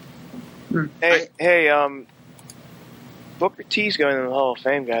 Hey, Booker T's going in the Hall of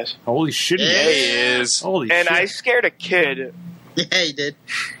Fame, guys. Holy shit, he is. Holy and shit. I scared a kid. Yeah, he did.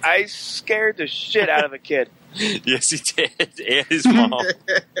 I scared the shit out of a kid. Yes, he did, and his mom.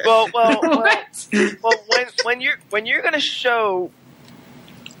 Well, when you're gonna show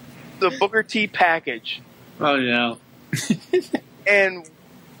the Booker T package, Oh no. and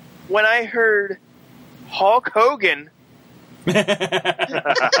when I heard Hulk Hogan come,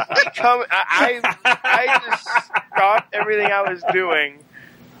 I just stopped everything I was doing,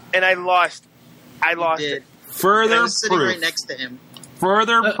 and I lost it. Further I was sitting proof. right next to him.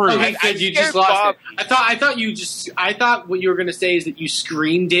 Further proof. Okay, I good. You scared just lost Bob. it. I thought what you were going to say is that you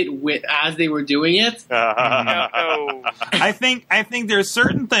screamed it as they were doing it. No. I think there's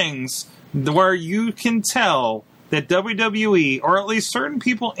certain things where you can tell that WWE, or at least certain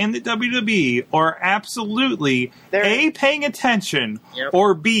people in the WWE, are absolutely A, paying attention,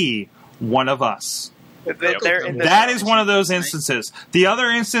 or B, one of us. That is one of those instances. The other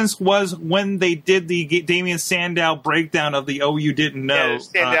instance was when they did the Damian Sandow breakdown of the "Oh, you didn't know"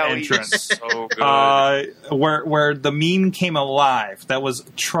 entrance, So good. where the meme came alive. That was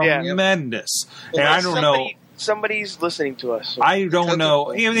tremendous. And I don't know. Somebody's listening to us. So. I don't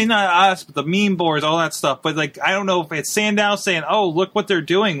know. I mean, not us, but the meme boards, all that stuff. But I don't know if it's Sandow saying, "Oh, look what they're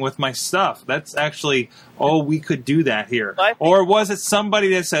doing with my stuff." That's actually, we could do that here. Or was it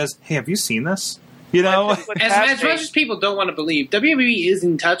somebody that says, "Hey, have you seen this?" As much as people don't want to believe, WWE is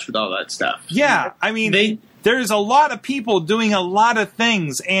in touch with all that stuff. Yeah, I mean, there's a lot of people doing a lot of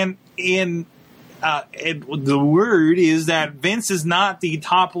things, and the word is that Vince is not the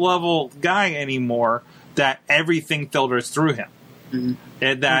top level guy anymore. That everything filters through him. Mm-hmm.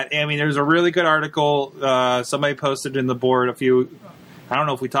 And there's a really good article somebody posted in the board I don't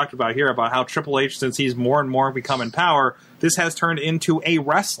know if we talked about here, about how Triple H, since he's more and more become in power, this has turned into a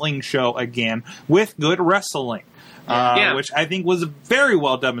wrestling show again with good wrestling, which I think was very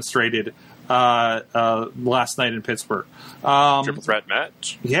well demonstrated last night in Pittsburgh. Triple threat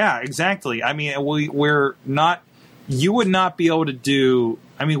match. Yeah, exactly. I mean, we're not. You would not be able to do.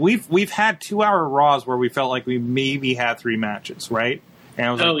 I mean, we've had 2-hour Raws where we felt like we maybe had 3 matches, right? And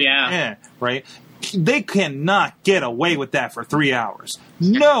I was right. They cannot get away with that for 3 hours.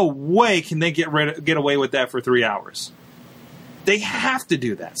 No way can they get away with that for 3 hours. They have to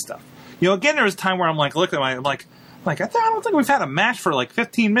do that stuff. Again, there was a time where I'm like, look at I'm like, I don't think we've had a match for like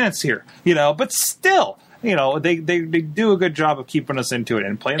 15 minutes here, but still, they do a good job of keeping us into it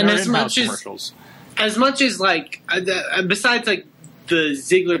and playing their in-house commercials. As much as besides the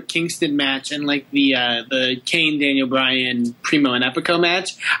Ziggler Kingston match and the Kane Daniel Bryan Primo and Epico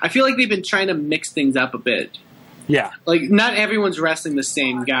match, I feel like they've been trying to mix things up a bit. Yeah. Not everyone's wrestling the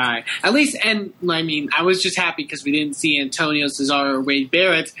same guy. At least, and I mean, I was just happy because we didn't see Antonio Cesaro or Wade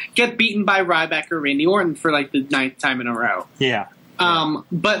Barrett get beaten by Ryback or Randy Orton for the 9th time in a row. Yeah.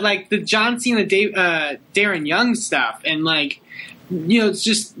 But the John Cena, Darren Young stuff, and it's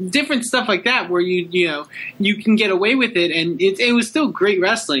just different stuff like that where you can get away with it, and it was still great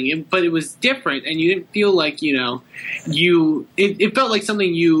wrestling, but it was different, and you didn't feel like it felt like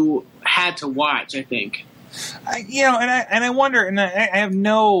something you had to watch. I think. I wonder, and I have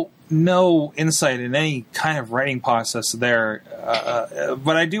no insight in any kind of writing process there,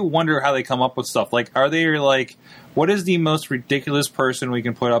 but I do wonder how they come up with stuff. Are they what is the most ridiculous person we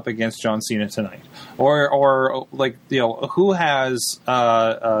can put up against John Cena tonight? Or who has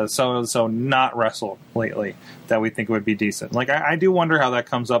so not wrestled lately that we think would be decent? I do wonder how that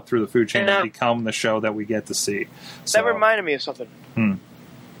comes up through the food chain to become the show that we get to see. That reminded me of something.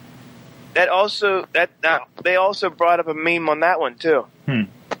 They also brought up a meme on that one too.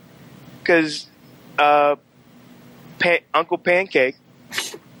 Because Uncle Pancake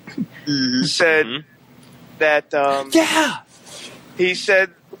said that he said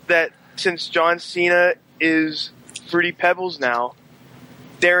that since John Cena is Fruity Pebbles now,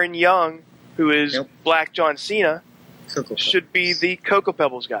 Darren Young, who is Black John Cena, should be the Cocoa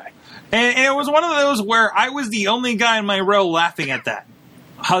Pebbles guy. And it was one of those where I was the only guy in my row laughing at that.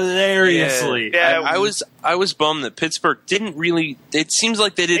 Hilariously. Yeah. I was bummed that Pittsburgh didn't really. It seems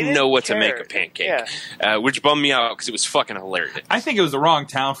like they didn't know what to make of Pancake, which bummed me out because it was fucking hilarious. I think it was the wrong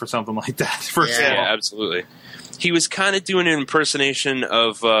town for something like that. First of all, absolutely. He was kind of doing an impersonation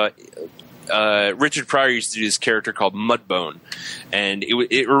of Richard Pryor used to do this character called Mudbone, and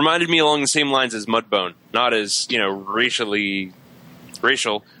it reminded me along the same lines as Mudbone, not as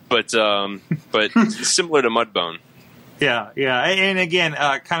racial, but similar to Mudbone. Yeah, and again,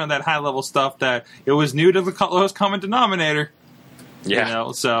 kind of that high level stuff that it was new to the lowest common denominator.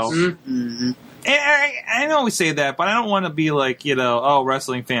 Yeah, so. Mm-hmm. And I always say that, but I don't want to be like,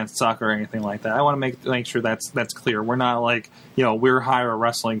 wrestling fans suck or anything like that. I want to make sure that's clear. We're not like, we're higher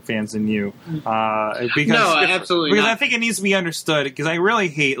wresling fans than you. Absolutely because not. I think it needs to be understood, because I really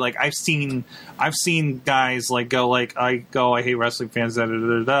hate, like, I've seen guys like go like, I hate wrestling fans,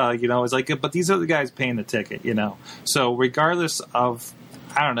 it's like, but these are the guys paying the ticket, So regardless of,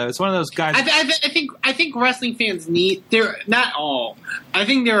 I don't know. It's one of those guys. I think wrestling fans they're not all. I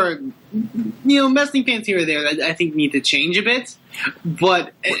think there are, wrestling fans here or there that I think need to change a bit,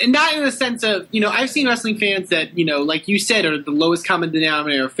 but not in the sense of, I've seen wrestling fans that, like you said, are the lowest common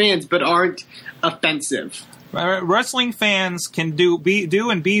denominator fans, but aren't offensive. Wrestling fans can do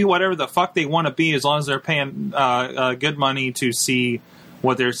and be whatever the fuck they want to be, as long as they're paying good money to see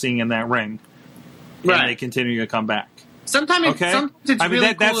what they're seeing in that ring, right? And they continue to come back. Sometimes it's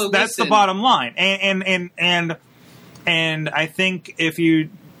really cool to that's the bottom line, and I think if you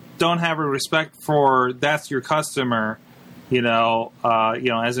don't have a respect for that's your customer,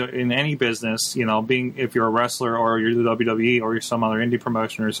 as in any business, if you're a wrestler or you're the WWE or you're some other indie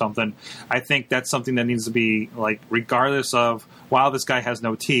promotion or something, I think that's something that needs to be like, regardless of, wow, this guy has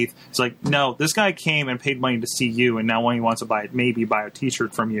no teeth. It's like, no, this guy came and paid money to see you, and now when he wants to buy a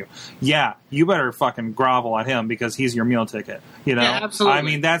T-shirt from you, yeah, you better fucking grovel at him because he's your meal ticket. Yeah, absolutely. I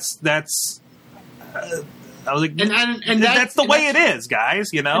mean, that's. I was like, and that's the way it is,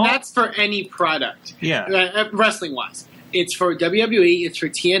 guys. And that's for any product. Yeah, wrestling wise. It's for WWE, it's for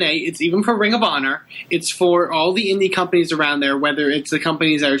TNA, it's even for Ring of Honor, it's for all the indie companies around there, whether it's the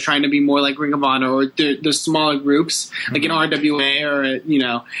companies that are trying to be more like Ring of Honor or the smaller groups, like an RWA or, an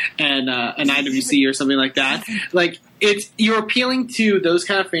IWC or something like that. Like, you're appealing to those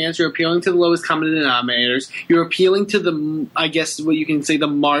kind of fans, you're appealing to the lowest common denominators, you're appealing to the, I guess what you can say, the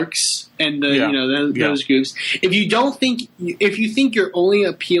marks and those groups. If you think you're only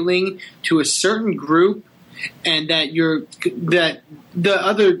appealing to a certain group, and that the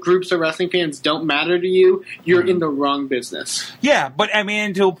other groups of wrestling fans don't matter to you, you're in the wrong business. Yeah, but I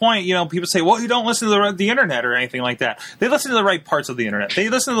mean, to a point, people say, well, you don't listen to the internet or anything like that. They listen to the right parts of the internet. They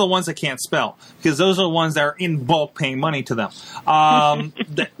listen to the ones that can't spell, because those are the ones that are in bulk paying money to them.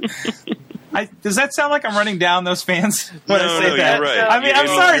 Does that sound like I'm running down those fans when I say that? You're right. I mean, I'm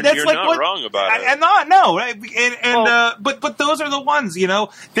sorry. That's you're like not what, wrong about it. I'm not. No, but those are the ones.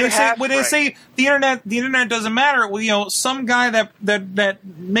 They say when they say the internet doesn't matter. Well, some guy that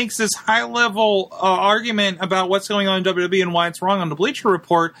makes this high level argument about what's going on in WWE and why it's wrong on the Bleacher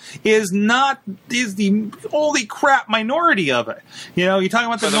Report is the holy crap minority of it. You're talking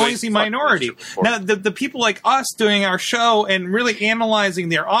about the noisy minority. Now, the people like us doing our show and really analyzing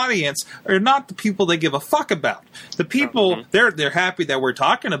their audience are not the people they give a fuck about. The people, they're happy that we're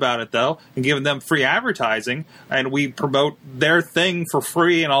talking about it, though, and giving them free advertising, and we promote their thing for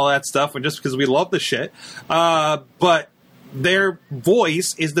free and all that stuff, and just because we love the shit. But their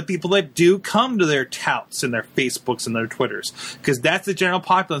voice is the people that do come to their touts and their Facebooks and their Twitters, because that's the general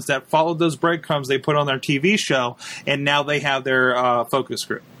populace that followed those breadcrumbs they put on their TV show, and now they have their focus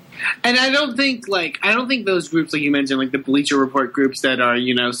group. And I don't think those groups, like you mentioned, like the Bleacher Report groups that are,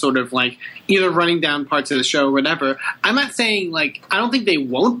 sort of like either running down parts of the show or whatever. I'm not saying, like, I don't think they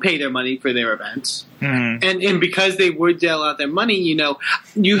won't pay their money for their events. Mm-hmm. And because they would deal out their money,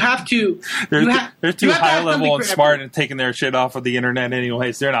 you have to. They're too high level and smart and taking their shit off of the internet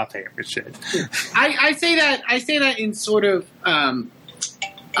anyways. They're not paying for shit. I say that in sort of. I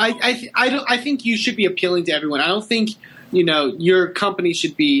think you should be appealing to everyone. I don't think. Your company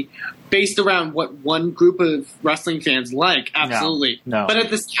should be based around what one group of wrestling fans like. Absolutely. No. But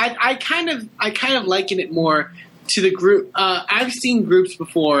I kind of liken it more to the group. I've seen groups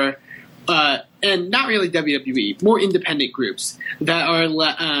before, and not really WWE, more independent groups that are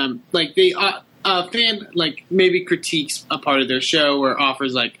like they a fan like maybe critiques a part of their show or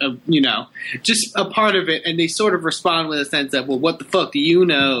offers like just a part of it, and they sort of respond with a sense of, well, what the fuck do you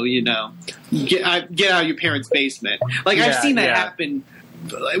know? Get out of your parents' basement. Like I've seen that happen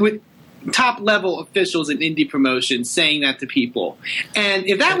with top level officials in indie promotions saying that to people. And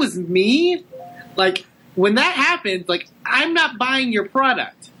if that was me, like when that happens, like I'm not buying your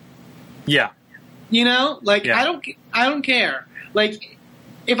product. Yeah. I don't care. Like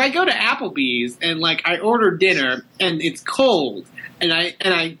if I go to Applebee's and like I order dinner and it's cold, and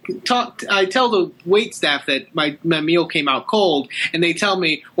I tell the wait staff that my meal came out cold, and they tell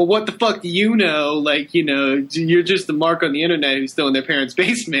me, well, what the fuck do you know? Like, you know, you're just the mark on the internet who's still in their parents'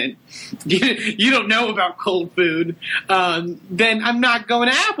 basement. You don't know about cold food. Then I'm not going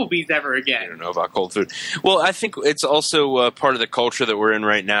to Applebee's ever I again. don't know about cold food. Well, I think it's also part of the culture that we're in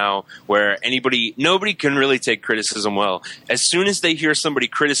right now, where nobody can really take criticism well. As soon as they hear somebody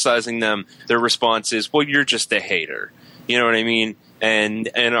criticizing them, their response is, "Well, you're just a hater." You know what I mean? And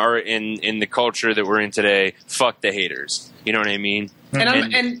in the culture that we're in today, fuck the haters. You know what I mean?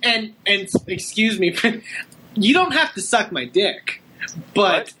 And excuse me, you don't have to suck my dick,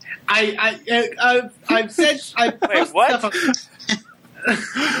 but I've said I've posted what? stuff on,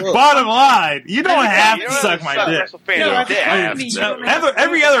 Bottom line, you don't have You to don't suck my dick. WrestleFan No, dick.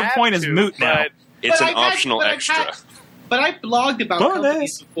 Every other point is to, moot now. but- It's But an I've had- optional but I've extra. had- But I've blogged about Bonus.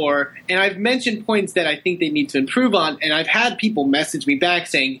 companies before, and I've mentioned points that I think they need to improve on, and I've had people message me back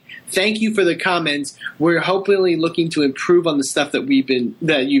saying, "Thank you for the comments. We're hopefully looking to improve on the stuff that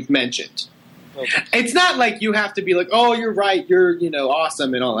you've mentioned." Okay. It's not like you have to be like, "Oh, you're right. You're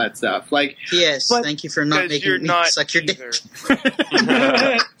awesome," and all that stuff. Like, Yes, But- thank you for not Because you're making me not suck your dick.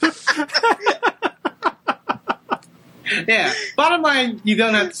 either. yeah. Bottom line, you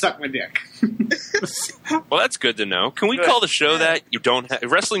don't have to suck my dick. Well, that's good to know. Can we Good. call the show that? You don't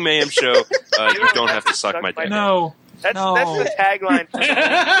Wrestling Mayhem Show. You don't have to suck my dick. No. That's No. the tagline.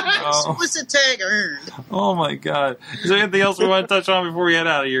 Oh. What's the tag earned? Oh my god. Is there anything else we want to touch on before we head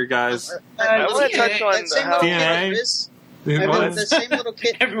out of here, guys? I wanna touch on that same how- little DNA? kid, Riz, What? that same little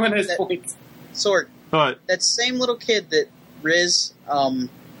kid, Everyone has that, points. Sorg, What? that same little kid that Riz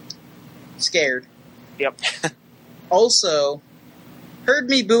scared. Yep. Also, heard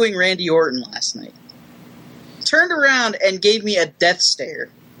me booing Randy Orton last night. Turned around and gave me a death stare.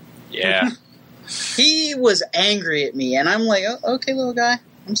 Yeah. He was angry at me, and I'm like, oh, okay, little guy,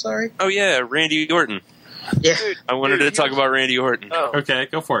 I'm sorry. Oh yeah, Randy Orton. Yeah. Dude, I wanted dude, to talk he was- about Randy Orton. Oh. Okay,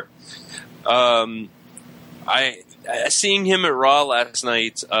 go for it. I seeing him at Raw last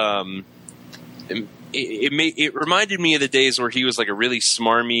night. It reminded me of the days where he was like a really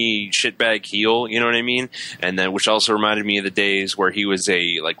smarmy shitbag heel, you know what I mean? And then, which also reminded me of the days where he was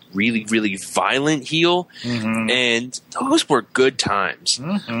a like really, really violent heel, and those were good times.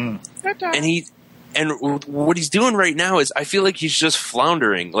 And what he's doing right now is, I feel like he's just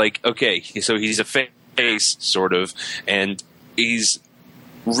floundering. Like, okay, so he's a face, sort of, and his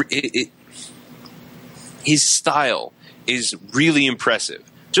style is really impressive.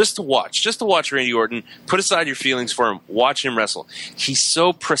 Just to watch Randy Orton, put aside your feelings for him, watch him wrestle. He's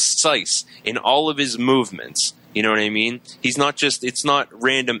so precise in all of his movements. You know what I mean? He's not just, it's not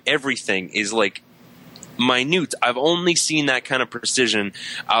random. Everything is like minute. I've only seen that kind of precision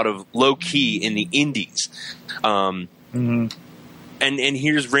out of Low Key in the indies. And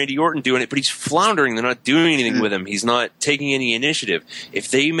here's Randy Orton doing it, but he's floundering. They're not doing anything with him. He's not taking any initiative.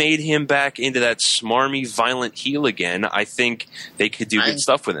 If they made him back into that smarmy, violent heel again, I think they could do good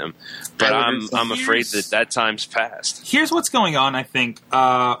stuff with him. But I'm afraid that time's passed. Here's what's going on, I think.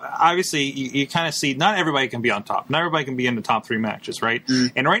 Obviously, you kind of see not everybody can be on top. Not everybody can be in the top 3 matches, right?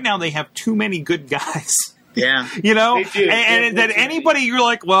 And right now they have too many good guys. Yeah. You know? They do. And then anybody, you're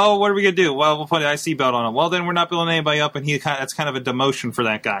like, well, what are we going to do? Well, we'll put an IC belt on him. Well, then we're not building anybody up, and that's kind of a demotion for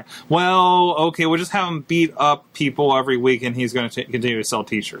that guy. Well, okay, we'll just have him beat up people every week, and he's going to continue to sell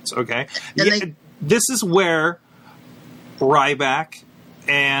T-shirts, okay? This is where Ryback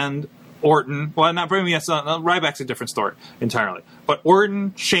and Orton, well, not bringing me Ryback's a different story entirely, but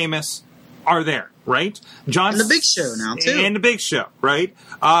Orton, Sheamus are there, right? John And the Big Show now, too. And the Big Show, right?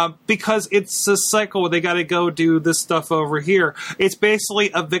 Because it's a cycle where they got to go do this stuff over here. It's basically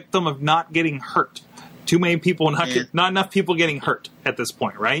a victim of not getting hurt. Too many people, not enough people getting hurt at this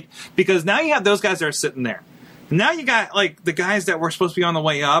point, right? Because now you have those guys that are sitting there. Now you got like the guys that were supposed to be on the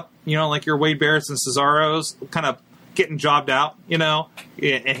way up, you know, like your Wade Barrett's and Cesaro's, kind of getting jobbed out, you know,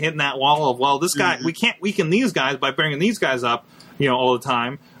 and hitting that wall of, well, this guy, we can't weaken these guys by bringing these guys up, you know, all the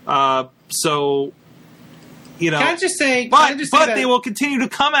time. So, you know, Can I just say? but that they will continue to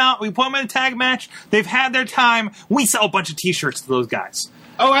come out. We put them in a tag match. They've had their time. We sell a bunch of T-shirts to those guys.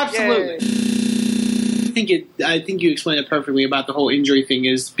 Oh, absolutely. I think you explained it perfectly about the whole injury thing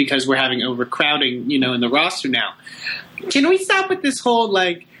is because we're having overcrowding, you know, in the roster now. Can we stop with this whole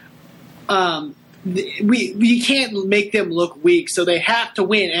like, we can't make them look weak, so they have to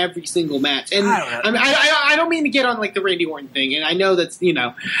win every single match. And I don't mean to get on like the Randy Orton thing, and I know that's, you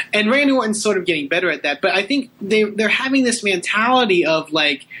know, and Randy Orton's sort of getting better at that, but I think they're having this mentality of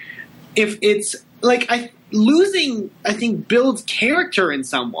like, if it's like losing, I think, builds character in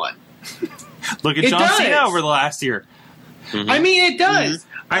someone. Look at It John Cena does. over the last year. I mean, it does.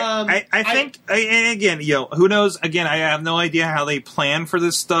 I think, and again, who knows? Again, I have no idea how they plan for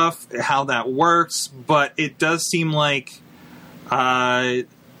this stuff, how that works, but it does seem like, I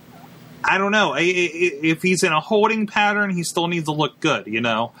don't know. If he's in a holding pattern, he still needs to look good,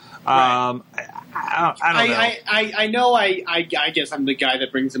 Right. I don't know. I guess I'm the guy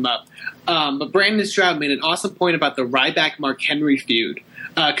that brings him up. But Brandon Stroud made an awesome point about the Ryback-Mark Henry feud.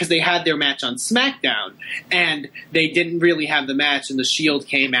 Because they had their match on SmackDown, and they didn't really have the match, and the Shield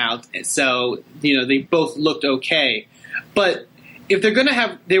came out, and so they both looked okay. But if they're going to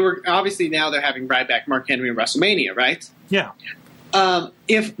have, they're having Ryback, Mark Henry in WrestleMania, right? Yeah.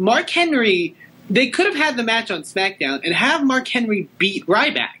 If Mark Henry, they could have had the match on SmackDown and have Mark Henry beat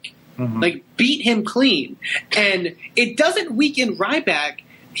Ryback, beat him clean, and it doesn't weaken Ryback.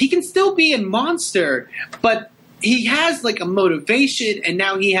 He can still be in Monster, but he has a motivation, and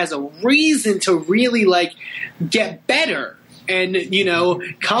now he has a reason to really get better and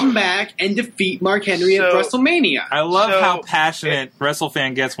come back and defeat Mark Henry at WrestleMania. I love how passionate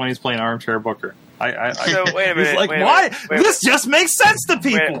WrestleFan gets when he's playing Armchair Booker. So wait a minute. He's like, wait a why? minute, wait a This just makes sense to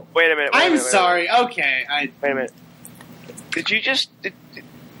people. Wait a minute. I'm sorry. Okay. Wait a minute. Did you just?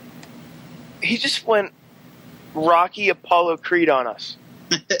 He just went Rocky Apollo Creed on us.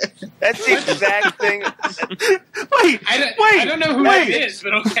 That's the exact thing. I don't know who that is,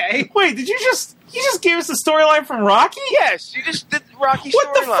 but okay. Wait, did you just gave us the storyline from Rocky? Yes, you just did Rocky storyline.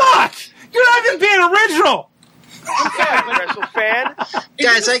 What the fuck? You're not even being original. WrestleFan.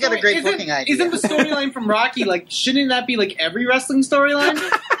 Guys, I got a great booking idea. Isn't the storyline from Rocky shouldn't that be every wrestling storyline?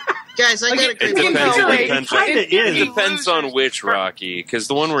 Guys, I got a great booking It idea. depends on which Rocky, because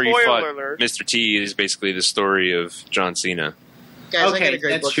the one where you Spoiler fought alert. Mr. T is basically the story of John Cena. Guys, Okay, I got a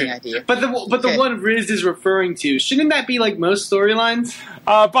great that's booking true. idea. But the one Riz is referring to, shouldn't that be most storylines?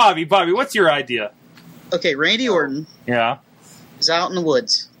 Bobby, what's your idea? Okay, Randy Orton Yeah. is out in the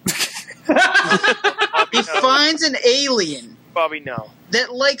woods. He finds an alien Bobby, no.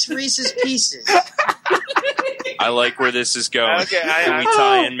 that likes Reese's Pieces. I like where this is going. Okay, Can we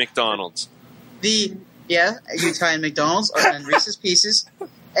tie in McDonald's? You tie in McDonald's and Reese's Pieces,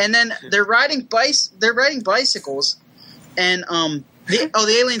 and then they're riding bicycles, and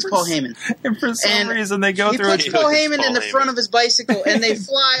the alien's Paul Heyman. And for some And reason, they go He through puts a... Paul Heyman in Paul the Heyman. front of his bicycle, and they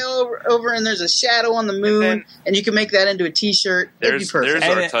fly over, and there's a shadow on the moon, and you can make that into a T-shirt. It'd be There's perfect.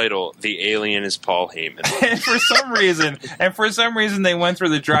 our And it- title. The alien is Paul Heyman. and for some reason, they went through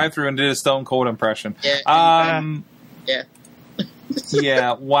the drive-through and did a Stone Cold impression. Yeah. Yeah.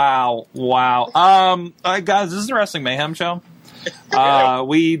 Yeah. Wow. Guys, this is the Wrestling Mayhem show.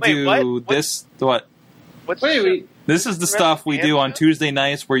 We Wait, do what? this. What? What's Wait. This is the stuff we do on Mayhem show? Tuesday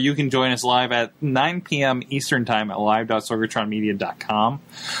nights, where you can join us live at 9 p.m. Eastern Time at live.sorgatronmedia.com.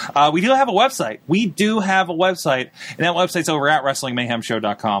 We do have a website. And that website's over at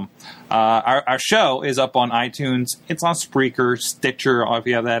WrestlingMayhemShow.com. Our show is up on iTunes. It's on Spreaker, Stitcher, if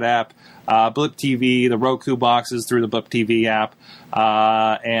you have that app. Blip TV, the Roku boxes through the Blip TV app,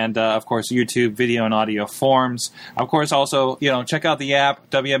 and of course YouTube video and audio forms. Of course, also check out the app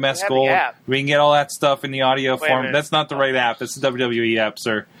WMS We have the Gold. app. We can get all that stuff in the audio Wait a form. minute. That's not the right app. That's the WWE app,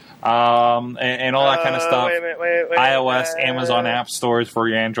 sir. And all that kind of stuff. Wait a minute. iOS, Amazon app stores for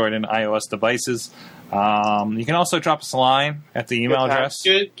your Android and iOS devices. You can also drop us a line at the email Good address.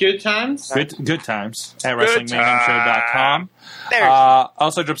 Good times. Good times at Good WrestlingMayhemShow.com. There's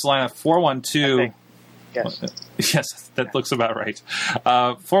Also drops a line at 412. yes. Yes, that looks about right.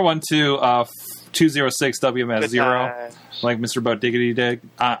 412-206-WMS0, Good times. like Mr. Bo Diggity Dig.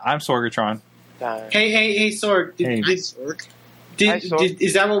 I'm Sorgatron. Times. Hey, Sorg. Hey. Nice work. Did, Hi, Sorg.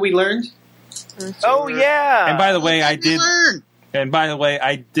 is that what we learned? Oh yeah. And by the way, I Learn.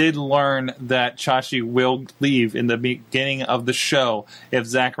 did learn that Chachi will leave in the beginning of the show if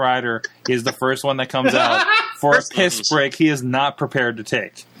Zack Ryder is the first one that comes out for a piss break he is not prepared to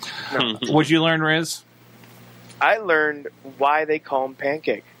take. What'd you learn, Riz? I learned why they call him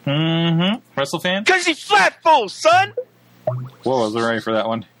Pancake. Mm-hmm. WrestleFan? Cause he's flat full, son. Whoa, I wasn't ready for that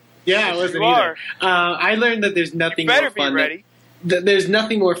one. Yeah, I wasn't You either. I learned that there's nothing Better more be fun. ready. There's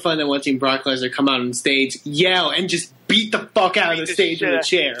nothing more fun than watching Brock Lesnar come out on stage, yell, and just beat the fuck out of the Beat the stage shit with a out.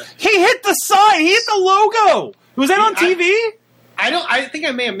 chair. He hit the sign! He hit the logo! Was that on TV? I think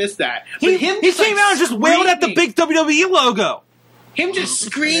I may have missed that. He But him came just, like, out and just wailed at the screaming- big WWE logo. Him just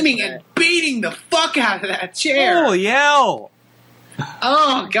screaming and beating the fuck out of that chair. Oh, yell!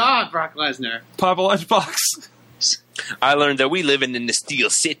 Oh God, Brock Lesnar. Papa Lunchbox. I learned that we live in the Steel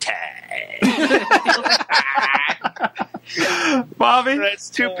City. Bobby? That's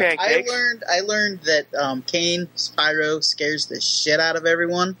two pancakes. I learned that Kane Spyro scares the shit out of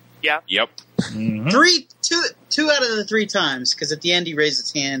everyone. Yeah. Yep. Two out of the 3 times, because at the end he raised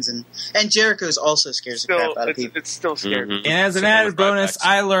his hands, and Jericho's also scares the crap out of people. It's still scary. Mhm. And as an added bonus,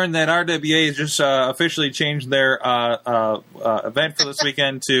 I learned that RWA just officially changed their event for this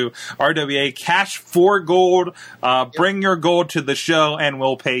weekend to RWA Cash for Gold. Bring your gold to the show, and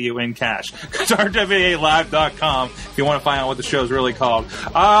we'll pay you in cash. It's RWALive.com if you want to find out what the show's really called.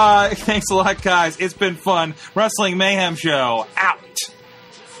 Thanks a lot, guys. It's been fun. Wrestling Mayhem Show, out.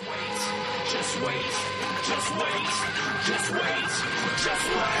 Just wait.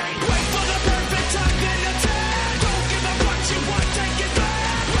 Wait for the